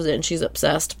 Pearl loves it and she's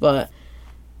obsessed, but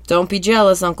don't be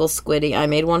jealous, Uncle Squiddy. I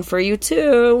made one for you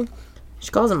too. She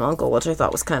calls him Uncle, which I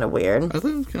thought was kind of weird. I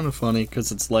think it's kind of funny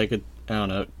because it's like, I don't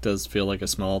know, it does feel like a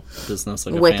small business,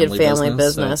 like a Wicked family business.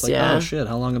 business, so it's like, yeah. oh shit,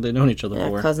 how long have they known each other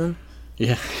for? Cousin.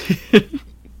 Yeah.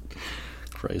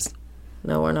 Christ.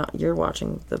 No, we're not. You're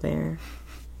watching The Bear.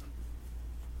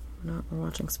 We're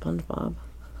watching SpongeBob.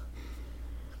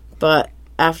 But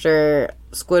after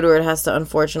Squidward has to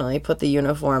unfortunately put the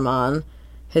uniform on,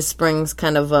 his springs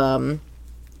kind of,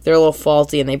 they're a little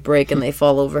faulty and they break and they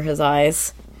fall over his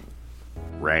eyes.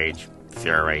 Rage,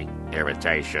 fury,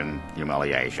 irritation,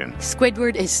 humiliation.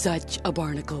 Squidward is such a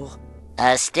barnacle.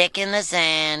 A stick in the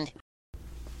sand.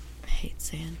 I hate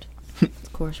sand. It's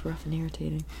coarse, rough, and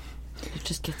irritating. It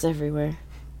just gets everywhere.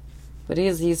 But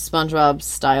he's SpongeBob's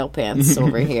style pants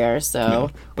over here, so...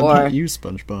 But or not you,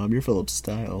 SpongeBob. You're Philip's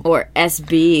style. Or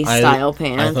SB style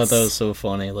pants. I thought that was so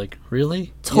funny. Like,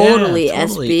 really? Totally, Yeah,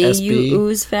 totally. SB. You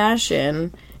ooze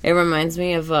fashion. It reminds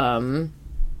me of,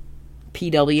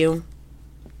 PW.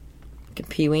 Like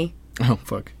Pee-wee. Oh,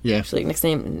 fuck. Yeah. It's like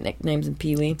nicknames in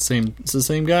Pee-wee. It's the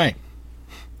same guy.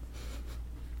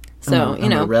 So,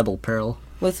 I'm a rebel, Pearl.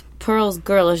 With Pearl's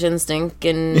girlish instinct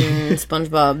and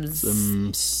SpongeBob's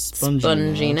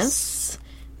sponginess,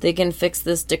 they can fix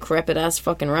this decrepit-ass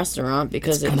fucking restaurant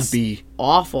because it's gonna be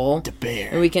awful. The Bear.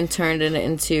 And we can turn it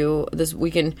into this. We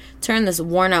can turn this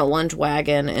worn-out lunch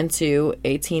wagon into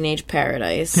a teenage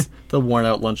paradise. The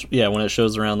worn-out lunch... Yeah, when it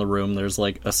shows around the room, there's,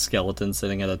 like, a skeleton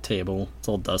sitting at a table. It's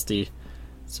all dusty.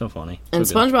 So funny. And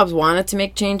so good. SpongeBob's wanted to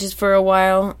make changes for a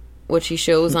while, which he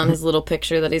shows on his little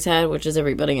picture that he's had, which is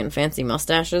everybody in fancy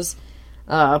mustaches.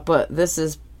 But this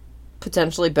is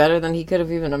potentially better than he could have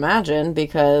even imagined,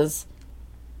 because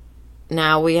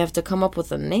now we have to come up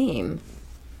with a name.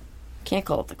 Can't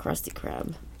call it the Krusty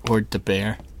Krab. Or the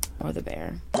Bear. Or the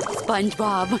Bear.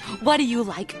 SpongeBob, what do you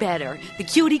like better? The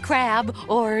cutie crab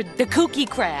or the kooky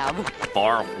crab?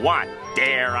 For what,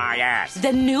 dare I ask?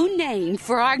 The new name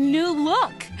for our new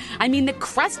look. I mean, the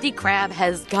Krusty Krab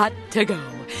has got to go.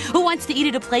 Who wants to eat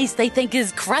at a place they think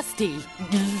is crusty?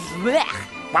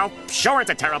 Blech. Well, sure, it's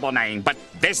a terrible name, but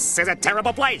this is a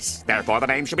terrible place. Therefore, the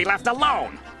name should be left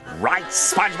alone. Right,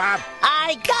 SpongeBob?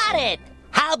 I got it!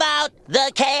 How about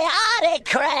the chaotic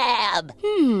crab?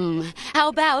 How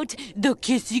about the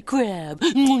kissy crab?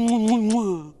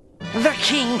 The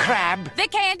king crab? The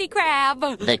candy crab.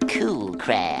 The cool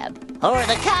crab? Or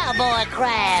the cowboy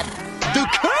crab? The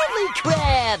curly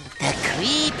crab? The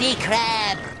creepy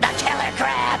crab? The killer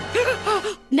crab?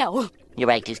 No. You're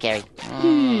right, too scary. The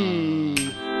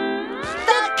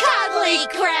cuddly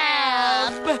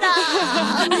crab!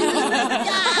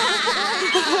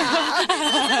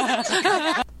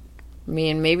 I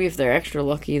mean, maybe if they're extra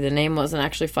lucky, the name wasn't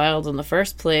actually filed in the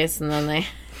first place, and then they...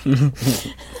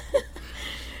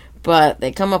 But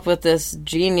they come up with this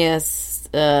genius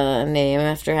name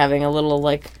after having a little,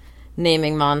 like,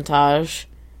 naming montage.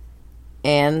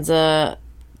 And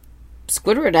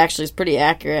Squidward actually is pretty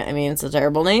accurate. I mean, it's a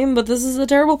terrible name, but this is a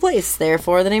terrible place.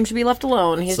 Therefore, the name should be left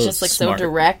alone. He's So just, like, smart. so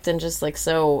direct and just, like,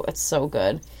 so... It's so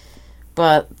good.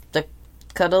 But the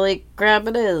cuddly crab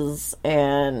it is.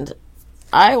 And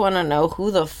I want to know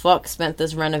who the fuck spent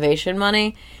this renovation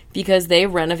money, because they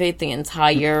renovate the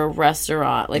entire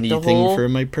restaurant. Like, Anything the whole... for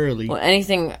my pearly. Well,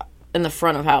 anything in the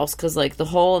front of house, because, like, the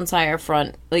whole entire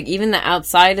front, like, even the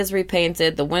outside is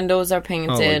repainted, the windows are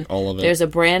painted, all of it. There's a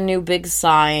brand new big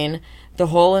sign, the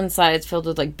whole inside is filled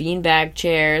with, like, beanbag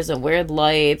chairs and weird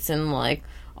lights and, like,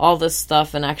 all this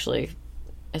stuff. And actually,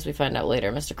 as we find out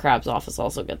later, Mr. Krabs' office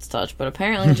also gets touched, but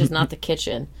apparently just not the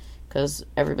kitchen, because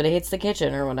everybody hates the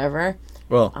kitchen or whatever.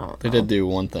 Well, they did do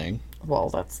one thing. Well,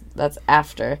 that's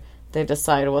after they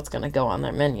decide what's going to go on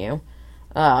their menu.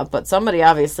 But somebody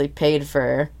obviously paid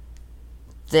for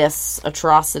this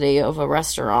atrocity of a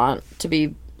restaurant to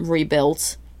be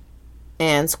rebuilt.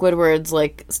 And Squidward's,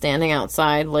 like, standing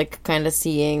outside, like, kind of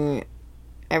seeing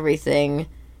everything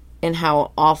and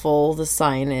how awful the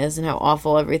sign is and how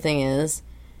awful everything is.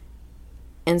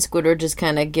 And Squidward just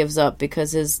kind of gives up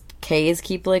because his K's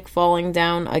keep, like, falling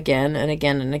down again and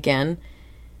again and again.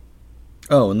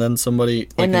 Oh, and then somebody...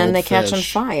 Like And then they catch on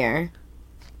fish. fire.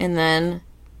 And then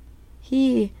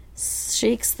he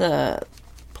shakes the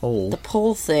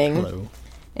pole thing. Hello.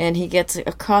 And he gets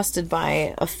accosted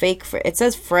by a fake Fred. It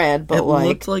says Fred, but It like...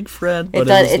 looked like Fred, It but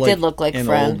did- was it did look like an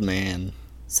Fred. old man.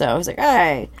 So I was like,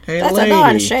 hey, that's lady. a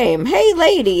darn shame. Hey,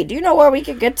 lady, do you know where we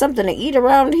could get something to eat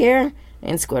around here?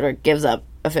 And Squidward gives up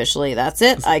officially. That's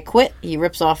it. I quit. He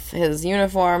rips off his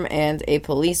uniform, and a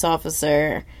police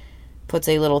officer puts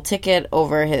a little ticket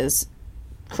over his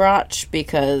crotch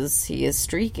because he is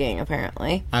streaking,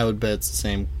 apparently. I would bet it's the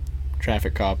same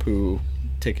traffic cop who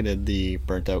ticketed the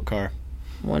burnt-out car.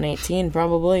 118,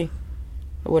 probably.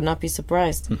 I would not be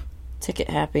surprised. Ticket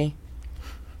happy.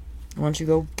 Why don't you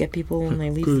go get people when they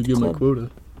leave Could the get my club?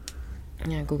 quota.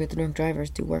 Yeah, go get the drunk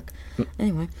drivers, do work.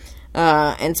 Anyway.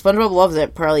 And SpongeBob loves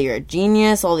it. Pearl, you're a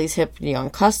genius. All these hip young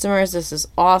customers. This is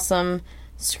awesome.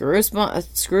 Screw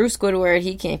Squidward.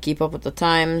 He can't keep up with the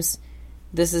times.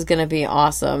 This is going to be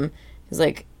awesome. He's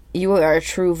like, you are a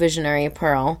true visionary,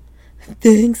 Pearl.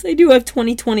 Thanks, I do have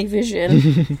 20/20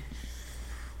 vision.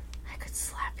 I could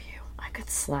slap you. I could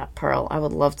slap Pearl. I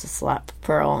would love to slap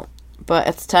Pearl. But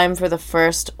it's time for the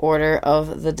first order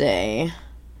of the day.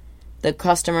 The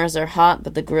customers are hot,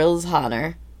 but the grill's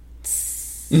hotter.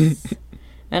 And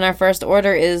our first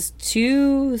order is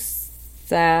 2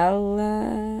 salad.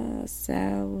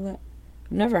 I've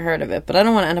never heard of it, but I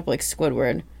don't want to end up like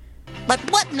Squidward. But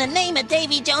what in the name of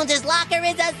Davy Jones's locker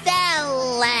is a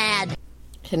salad?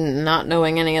 And not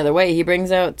knowing any other way, he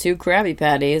brings out 2 Krabby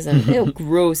Patties, and ew,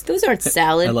 gross. Those aren't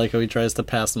salad. I like how he tries to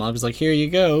pass them off. He's like, here you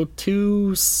go,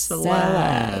 2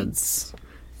 salads.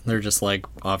 They're just like,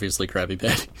 obviously Krabby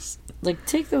Patties. Like,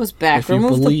 take those back. If you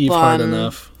Remove the believe hard bun,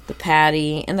 enough. the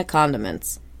patty, and the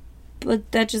condiments. But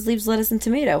that just leaves lettuce and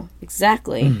tomato.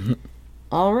 Exactly.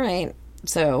 All right.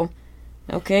 So,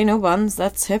 okay, no buns.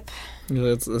 That's hip.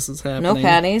 This is happening. No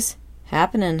patties.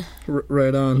 Happening.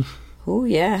 Right on. Oh,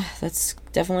 yeah. That's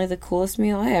definitely the coolest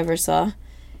meal I ever saw.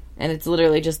 And it's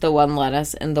literally just the 1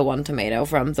 lettuce and the 1 tomato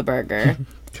from the burger.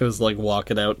 Because, like, walk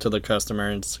it out to the customer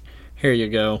and it's, here you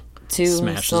go. 2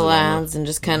 Smashes it on salads and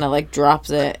just kind of, like,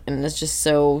 drops it. And is just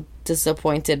so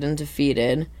disappointed and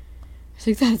defeated. I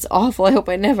think that's awful. I hope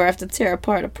I never have to tear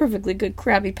apart a perfectly good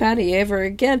Krabby Patty ever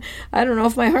again. I don't know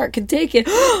if my heart can take it.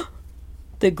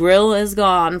 The grill is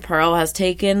gone. Pearl has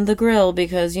taken the grill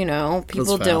because, you know,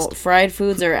 people don't... Fried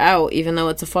foods are out, even though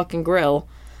it's a fucking grill.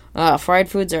 Fried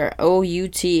foods are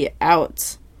O-U-T,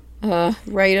 out.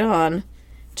 Right on.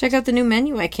 Check out the new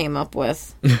menu I came up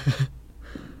with.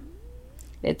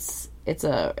 It's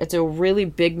a really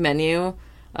big menu.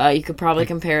 You could probably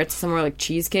compare it to somewhere like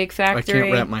Cheesecake Factory. I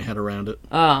can't wrap my head around it.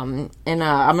 I'm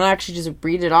gonna actually just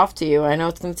read it off to you. I know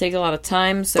it's gonna take a lot of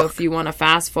time, so if you want to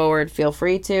fast forward, feel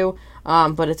free to.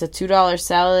 But it's a $2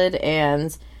 salad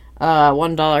and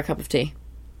 $1 cup of tea.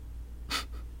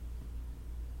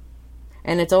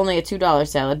 And it's only a $2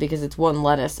 salad because it's 1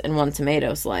 lettuce and 1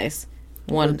 tomato slice.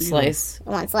 One slice.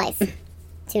 $2.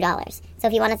 So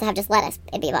if you wanted to have just lettuce,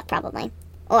 it'd be $1 probably.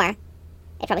 Or it'd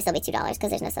probably still be $2 because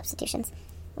there's no substitutions.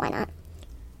 Why not?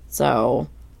 So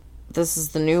this is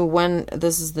the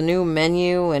new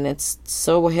menu, and it's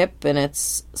so hip and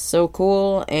it's so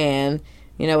cool. And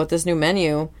you know, with this new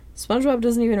menu, SpongeBob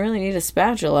doesn't even really need a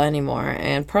spatula anymore,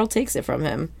 and Pearl takes it from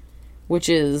him, which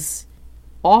is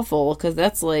awful because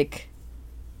that's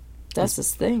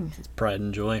his thing. It's pride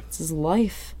and joy. It's his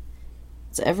life.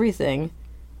 It's everything.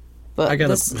 But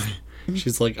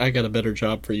She's like, I got a better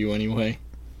job for you anyway.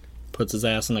 Puts his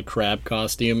ass in a crab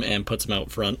costume and puts him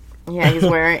out front. Yeah,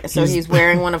 he's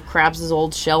wearing one of Krabs'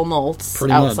 old shell molts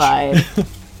Pretty outside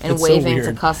and It's so waving to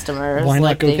weird. customers. Why not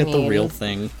like go they get the need. real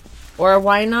thing? Or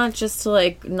why not just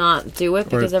like not do it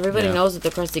because everybody yeah. knows what the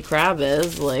Krusty Krab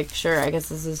is. Like, sure, I guess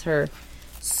this is her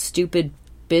stupid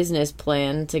business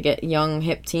plan to get young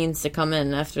hip teens to come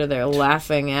in after they're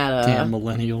laughing at Damn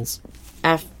millennials.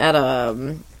 at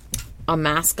a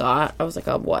mascot. I was like,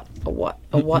 a what?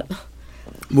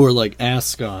 More like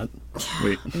ascot.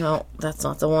 Wait. No, that's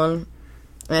not the one.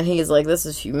 And he's like, this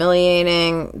is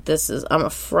humiliating. I'm a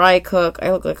fry cook.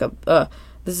 I look like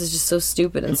this is just so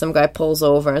stupid. And some guy pulls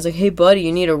over. I was like, hey, buddy,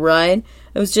 you need a ride?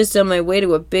 I was just on my way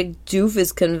to a big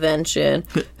doofus convention.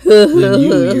 Then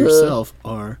you yourself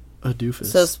are a doofus.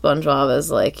 So SpongeBob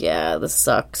is like, yeah, this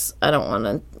sucks.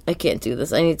 I can't do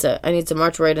this. I need to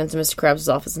march right into Mr.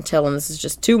 Krabs' office and tell him this is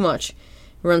just too much.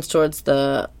 He runs towards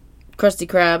the Krusty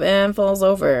Krab and falls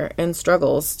over and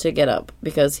struggles to get up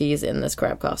because he's in this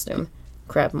crab costume.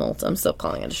 Crab molt. I'm still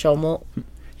calling it a shell molt.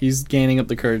 He's gaining up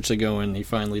the courage to go in. He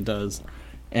finally does.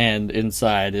 And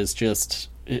inside is just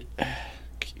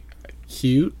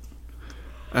cute.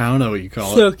 I don't know what you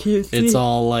call it. So cute. It's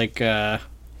all like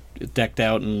decked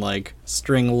out in like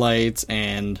string lights,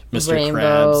 and Mr.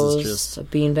 Rainbows, Krabs is just a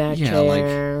beanbag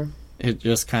chair. It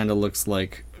just kind of looks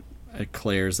like a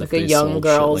Claire's, like if a they young sold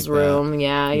girl's shit like room.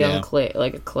 that. Yeah, Claire,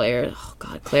 like a Claire. Oh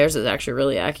god, Claire's is actually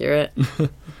really accurate.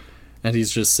 And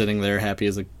he's just sitting there happy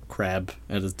as a crab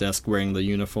at his desk wearing the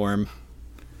uniform.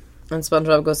 And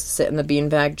SpongeBob goes to sit in the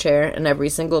beanbag chair, and every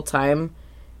single time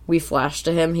we flash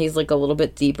to him, he's like a little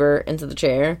bit deeper into the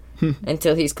chair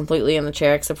until he's completely in the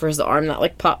chair, except for his arm that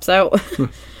like pops out.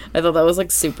 I thought that was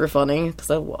like super funny because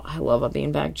I love a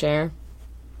beanbag chair.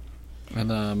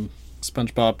 And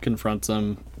SpongeBob confronts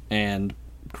him, and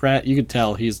you could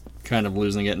tell he's kind of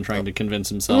losing it and trying to convince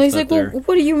himself And he's that like, they're... well,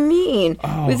 what do you mean?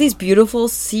 Oh. With these beautiful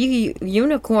sea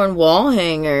unicorn wall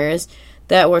hangers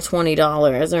that were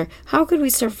 $20, or how could we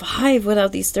survive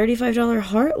without these $35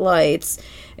 heart lights?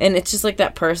 And it's just like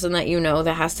that person that you know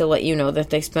that has to let you know that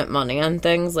they spent money on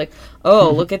things. Like,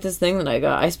 oh, look at this thing that I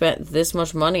got. I spent this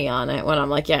much money on it. When I'm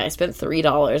like, yeah, I spent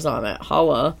 $3 on it.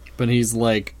 Holla. But he's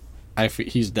like,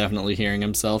 he's definitely hearing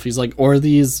himself. He's like, or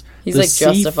he's like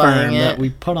justifying it. that we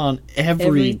put on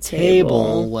every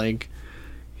table. Like,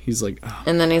 he's like, oh.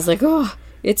 And then he's like, oh,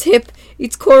 it's hip,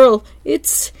 it's coral,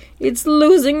 it's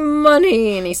losing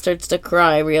money. And he starts to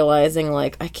cry, realizing,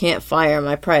 like, I can't fire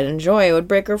my pride and joy. It would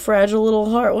break her fragile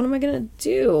little heart. What am I going to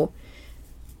do?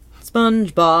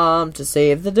 SpongeBob to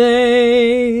save the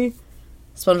day.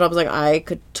 SpongeBob's like, I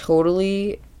could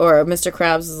totally... Or Mr.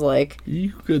 Krabs is like...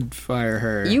 You could fire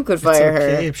her. You could fire her.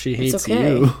 It's okay if she hates you.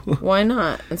 you. Why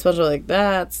not? And SpongeBob's like,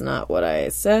 that's not what I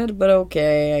said, but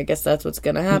okay. I guess that's what's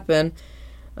going to happen.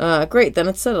 Great, then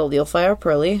it's settled. You'll fire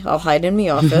Pearly. I'll hide in the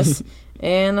office.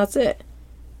 And that's it.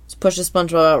 Just pushes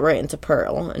SpongeBob out right into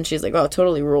Pearl. And she's like, oh,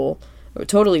 totally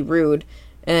rude.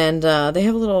 And they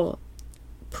have a little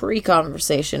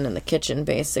pre-conversation in the kitchen,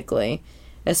 basically.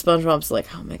 As SpongeBob's like,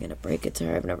 how am I going to break it to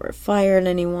her? I've never fired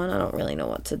anyone. I don't really know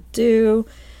what to do.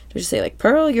 Do you say, like,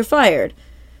 Pearl, you're fired?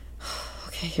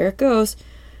 Okay, here it goes.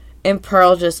 And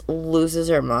Pearl just loses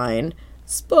her mind.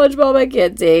 SpongeBob, I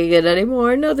can't take it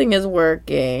anymore. Nothing is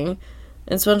working.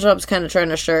 And SpongeBob's kind of trying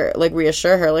to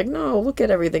reassure her, like, no, look at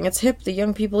everything. It's hip. The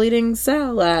young people eating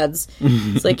salads.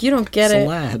 It's like, you don't get it.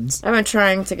 Salads. I've been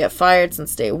trying to get fired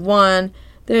since day one.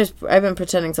 I've been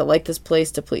pretending to like this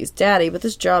place to please Daddy, but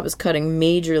this job is cutting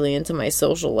majorly into my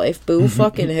social life. Boo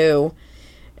fucking who.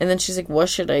 And then she's like, what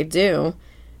should I do?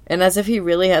 And as if he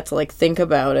really had to, like, think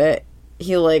about it,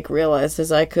 he, like,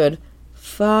 realizes I could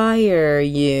fire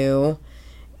you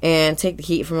and take the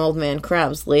heat from Old Man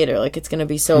Krabs later. Like, it's gonna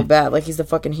be so bad. Like, he's the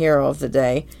fucking hero of the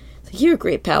day. It's like, you're a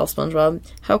great pal, SpongeBob.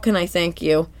 How can I thank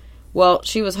you? Well,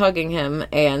 she was hugging him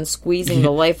and squeezing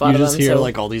the life out of him. You just hear,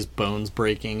 like, all these bones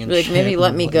breaking and like, shit. maybe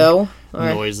let me go.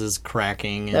 Or noises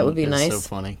cracking. And that would be it's nice. so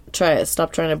funny.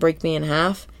 Stop trying to break me in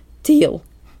half. Deal.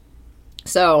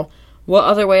 So, what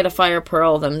other way to fire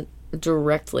Pearl than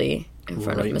directly in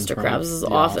front of Mr. Krabs'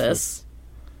 office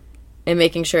and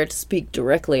making sure to speak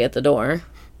directly at the door?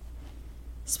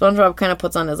 SpongeBob kind of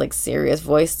puts on his, like, serious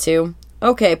voice, too.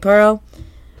 Okay, Pearl.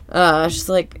 She's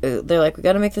like, they're like, we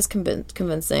gotta make this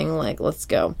convincing. Like, let's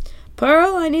go.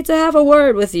 Pearl, I need to have a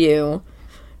word with you.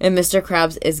 And Mr.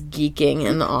 Krabs is geeking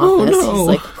in the office. Oh, no. He's,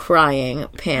 like, crying,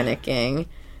 panicking.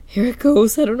 Here it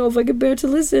goes. I don't know if I can bear to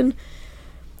listen.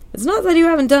 It's not that you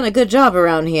haven't done a good job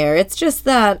around here. It's just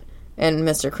that... And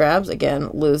Mr. Krabs, again,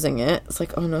 losing it. It's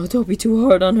like, oh no, don't be too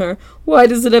hard on her. Why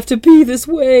does it have to be this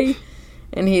way?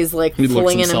 And he's like He looks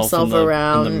flinging himself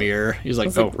around in the mirror. He's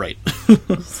like, like- right.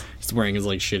 He's wearing his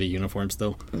like shitty uniform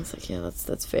still. It's like, yeah,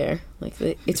 that's fair. Like,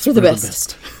 it's for the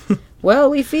best. Well,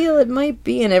 we feel it might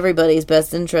be in everybody's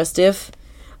best interest if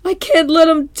I can't let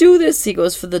him do this. He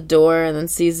goes for the door and then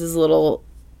sees his little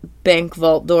bank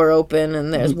vault door open,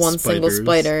 and there's one single Spiders.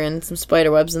 spider and some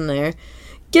spider webs in there.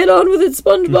 Get on with it,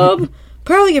 SpongeBob.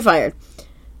 Pearl, get fired.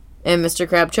 And Mr.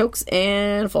 Crab chokes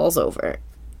and falls over.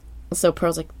 So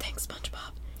Pearl's like, thanks,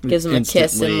 SpongeBob. Gives him a kiss and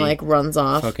Instantly like runs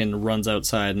off. Fucking runs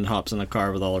outside and hops in a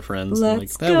car with all her friends. Let's Like,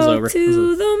 that go was over.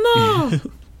 to the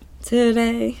mall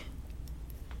today.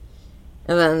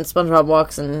 And then SpongeBob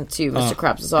walks into Mr.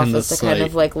 Krabs' and the office to kind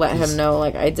of sight like let him know,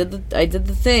 like, I did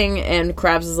the thing, and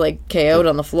Krabs is like KO'd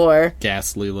on the floor,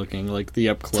 Ghastly looking, like the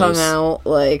up close, tongue out,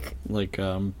 like,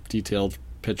 detailed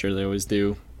picture they always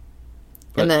do.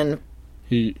 But and then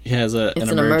he has an It's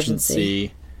an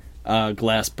emergency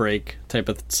glass break type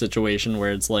of situation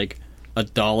where it's like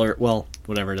 $1, well,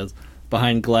 whatever it is,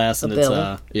 behind glass, and bill.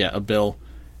 a bill,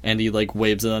 and he like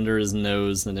waves it under his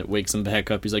nose, and it wakes him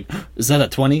back up. He's like, "Is that a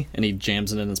 20?" And he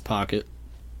jams it in his pocket.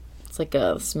 it's like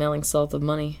a smelling salt of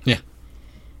money. Yeah.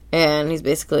 And he's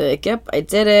basically like, yep, I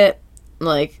did it.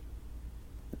 Like,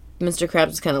 Mr.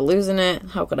 Krabs is kind of losing it.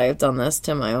 How could I have done this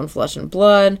to my own flesh and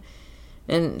blood?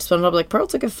 And SpongeBob's like, Pearl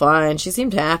took it fine. She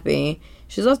seemed happy.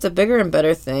 She's up to bigger and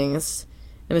better things.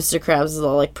 And Mr. Krabs is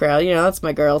all like proud. You know, that's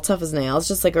my girl, tough as nails,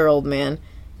 just like her old man.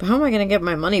 But how am I going to get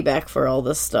my money back for all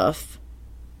this stuff?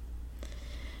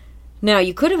 Now,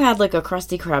 you could have had like a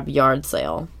Krusty Krab yard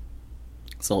sale.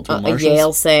 Sold to A Marshalls.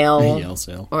 Yale sale. A Yale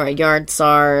sale. Or a yard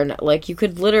sard. Like, you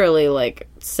could literally, like,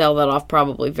 sell that off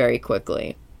probably very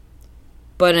quickly.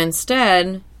 But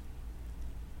instead,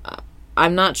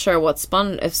 I'm not sure if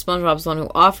SpongeBob's the one who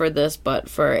offered this, but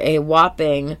for a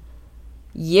whopping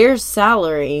year's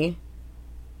salary,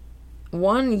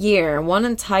 1 year, one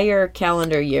entire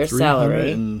calendar year 300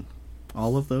 salary, in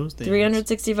all of those days.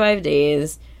 365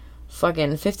 days,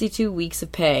 fucking 52 weeks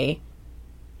of pay.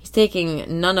 He's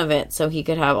taking none of it so he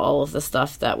could have all of the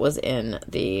stuff that was in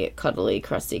the cuddly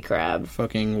Krusty Krab.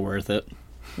 Fucking worth it.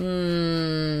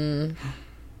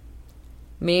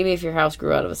 Maybe if your house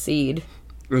grew out of a seed.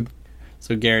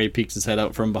 So Gary peeks his head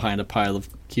out from behind a pile of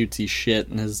cutesy shit,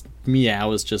 and his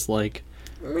meow is just like,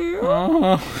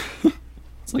 oh.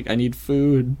 It's like, I need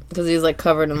food. Because he's like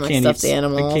covered in like can't stuffed eat- I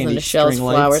animals, can't and eat the shell's string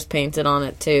lights. flowers painted on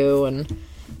it too. And okay,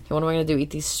 what am I gonna do?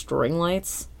 Eat these string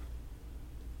lights?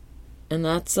 And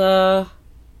that's not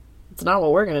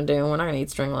what we're gonna do. We're not gonna eat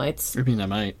string lights. I mean, I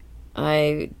might.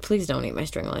 Please don't eat my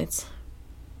string lights.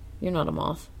 You're not a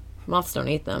moth. Moths don't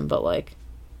eat them, but like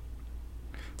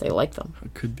they like them.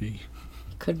 It could be.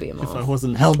 You could be a moth. If I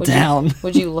wasn't held Would down.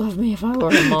 Would you love me if I were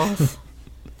a moth?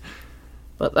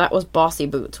 But that was Bossy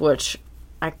Boots, which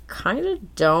I kind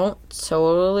of don't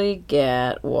totally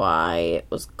get why it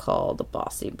was called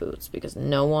Bossy Boots, because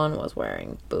no one was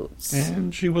wearing boots.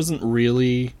 And she wasn't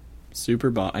really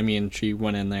super I mean, she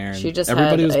went in there and She just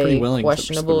everybody had was pretty a willing.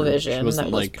 questionable She vision wasn't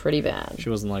that was like, pretty bad. She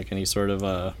wasn't like any sort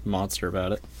of monster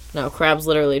about it. No, Krabs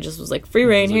literally just was like, free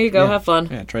reign, It was here like, you go, yeah, have fun.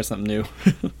 Yeah, try something new.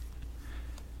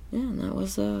 Yeah, and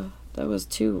that was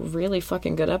 2 really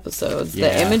fucking good episodes. Yeah.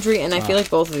 The imagery, and I feel like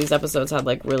both of these episodes had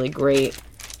like really great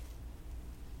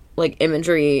like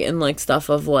imagery and like stuff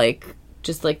of like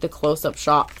just like the close-up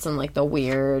shots and like the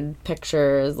weird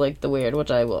pictures, like the weird, which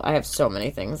I have so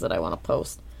many things that I want to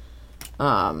post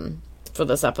for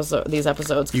these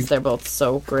episodes, because they're both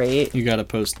so great. You gotta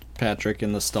post Patrick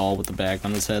in the stall with the bag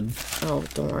on his head. Oh,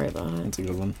 don't worry about it. That's a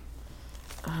good one.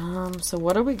 So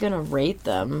what are we gonna rate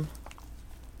them?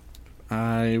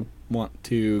 I want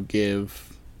to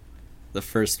give the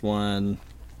first one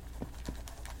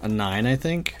a 9, I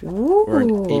think. Ooh. Or an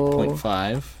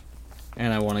 8.5.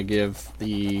 And I want to give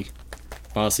the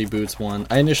Bossy Boots one.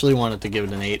 I initially wanted to give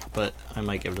it an 8, but I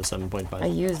might give it a 7.5. I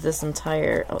used this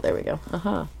entire... Oh, there we go.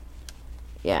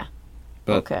 Yeah.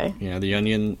 But, Okay. Yeah, the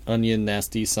Onion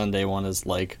Nasty Sunday one is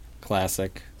like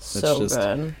classic. So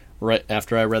good. Right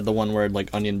after I read the one word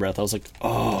like onion breath, I was like,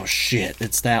 oh shit,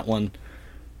 it's that one.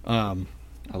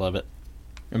 I love it.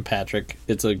 And Patrick,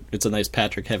 it's a nice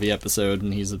Patrick heavy episode,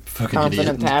 and he's a fucking Confident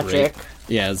idiot. and Patrick. great.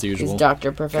 Yeah, as usual. He's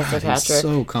Dr. Professor God, Patrick. He's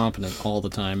so competent all the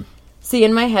time. See,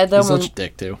 in my head, though, He's such a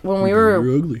dick, too. when we You're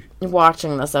were ugly.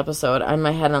 watching this episode, in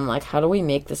my head, I'm like, how do we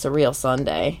make this a real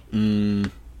sundae? Because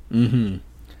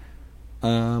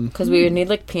we would need,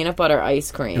 like, peanut butter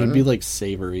ice cream. It would be, like,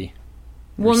 savory.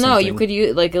 Well, no, you something. could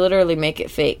use, like, literally make it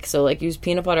fake. So, like, use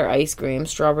peanut butter ice cream,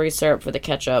 strawberry syrup for the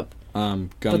ketchup.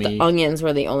 But Gummy the onions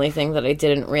were the only thing that I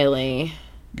didn't really...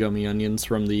 gummy onions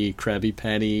from the Krabby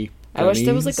Patty I wish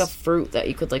there was, gummies. like, a fruit that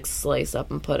you could, like, slice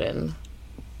up and put in.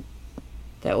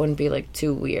 That wouldn't be, like,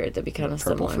 too weird. That'd be kind of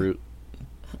Purple similar. fruit.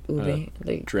 Ube,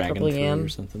 like Dragon purple fruit yam. or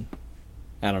something.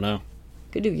 I don't know.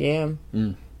 Could do yam.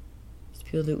 Mm. Just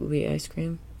peel the ube ice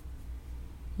cream.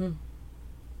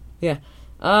 Yeah.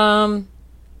 I'm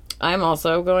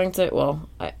also going to. Well,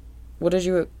 what did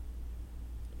you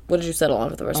settle on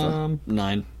for the first one?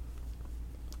 9.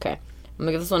 Okay, I'm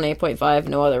gonna give this one 8.5.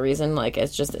 No other reason. Like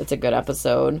it's a good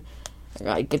episode.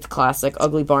 It's classic.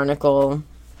 Ugly Barnacle.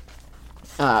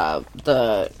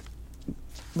 The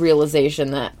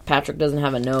realization that Patrick doesn't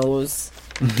have a nose.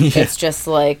 Yeah. It's just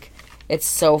like it's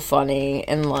so funny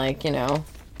and like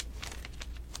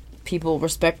people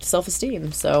respect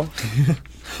self-esteem. So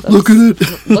Look at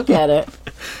it. look at it.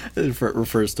 It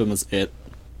refers to him as it.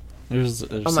 There's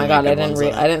Oh my god, I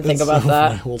didn't think about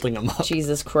that. Holding him up.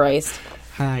 Jesus Christ.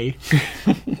 Hi.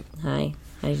 Hi.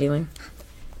 How you doing?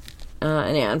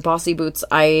 And Bossy Boots,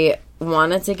 I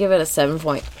wanted to give it a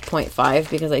 7.5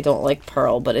 because I don't like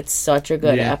Pearl, but it's such a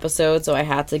good episode, so I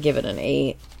had to give it an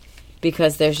 8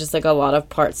 because there's just like a lot of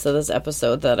parts to this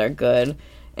episode that are good,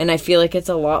 and I feel like it's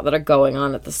a lot that are going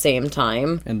on at the same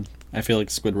time. And I feel like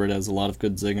Squidward has a lot of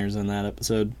good zingers in that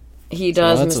episode. He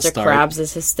does. So that's a Mr. start. Krabs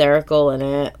is hysterical in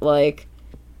it. Like,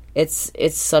 it's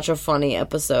such a funny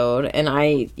episode, and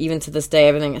I even to this day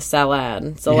everything is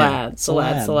salad. Like,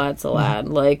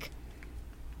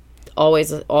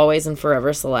 always and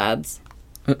forever salads.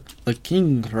 The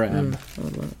king crab,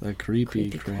 the creepy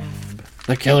crab,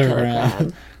 the killer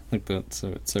crab. Like that. So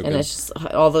it's so And good. it's just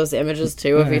all those images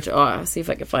too of each. Oh, I'll see if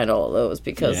I can find all of those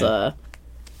because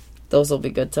those will be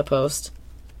good to post.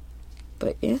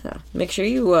 But yeah, make sure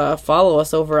you follow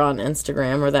us over on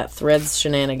Instagram or that Threads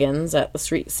shenanigans at the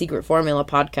Secret Formula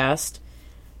Podcast.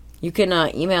 You can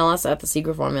email us at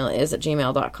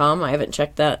thesecretformulais@gmail.com. I haven't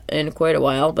checked that in quite a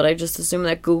while, but I just assume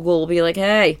that Google will be like,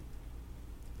 hey,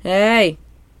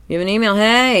 you have an email,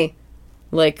 hey.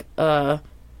 Like,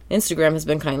 Instagram has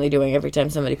been kindly doing every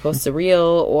time somebody posts a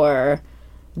reel or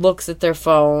looks at their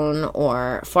phone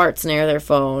or farts near their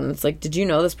phone. It's like, did you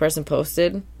know this person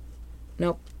posted?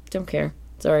 Nope. Don't care.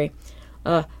 Sorry.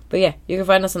 But yeah, you can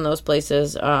find us in those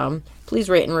places. Please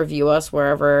rate and review us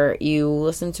wherever you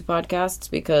listen to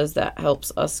podcasts because that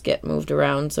helps us get moved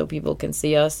around so people can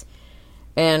see us.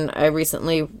 And I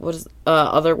recently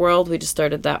Otherworld, we just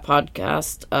started that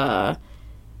podcast.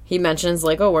 He mentions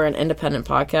like, oh, we're an independent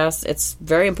podcast. It's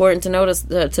very important to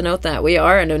note that we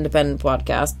are an independent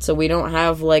podcast. So we don't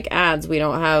have like ads. We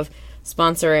don't have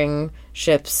sponsoring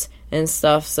ships and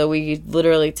stuff, so we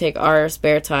literally take our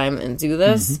spare time and do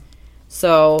this.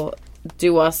 So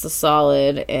do us the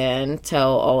solid and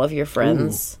tell all of your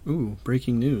friends. Ooh,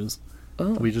 breaking news.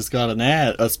 Oh. We just got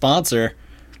a sponsor.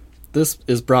 This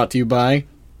is brought to you by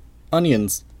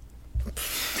Onions.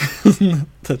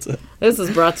 That's it. This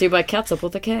is brought to you by Ketchup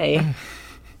with a K,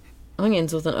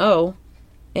 Onions with an O,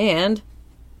 and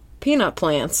peanut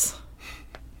plants.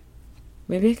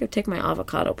 Maybe I could take my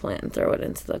avocado plant and throw it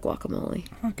into the guacamole.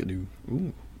 Rockadoo.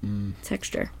 Ooh.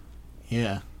 Texture.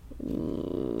 Yeah.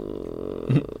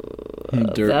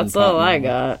 That's all I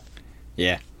got.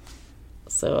 Yeah.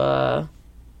 So,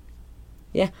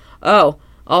 yeah. Oh,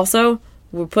 also,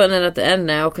 we're putting it at the end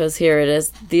now because here it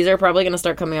is. These are probably going to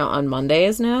start coming out on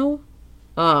Mondays now.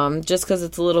 Just because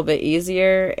it's a little bit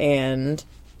easier and...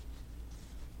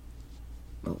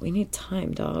 Oh, we need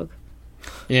time, dog.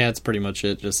 Yeah, it's pretty much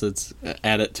it. Just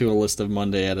add it to a list of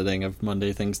Monday editing of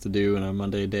Monday things to do and a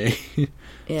Monday day.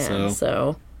 Yeah,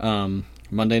 so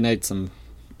Monday nights I'm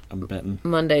betting.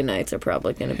 Monday nights are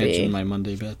probably going to be hedging my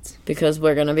Monday bets because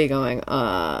we're going to be going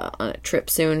on a trip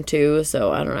soon too.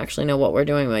 So I don't actually know what we're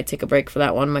doing. We might take a break for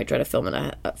that one. Might try to film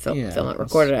it,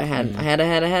 record it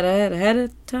ahead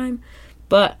of time.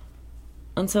 But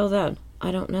until then,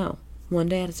 I don't know. One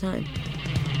day at a time.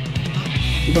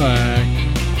 Goodbye.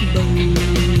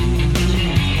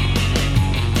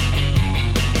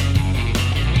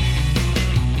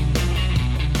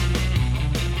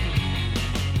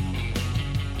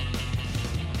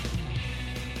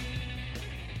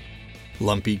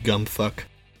 Lumpy gumfuck.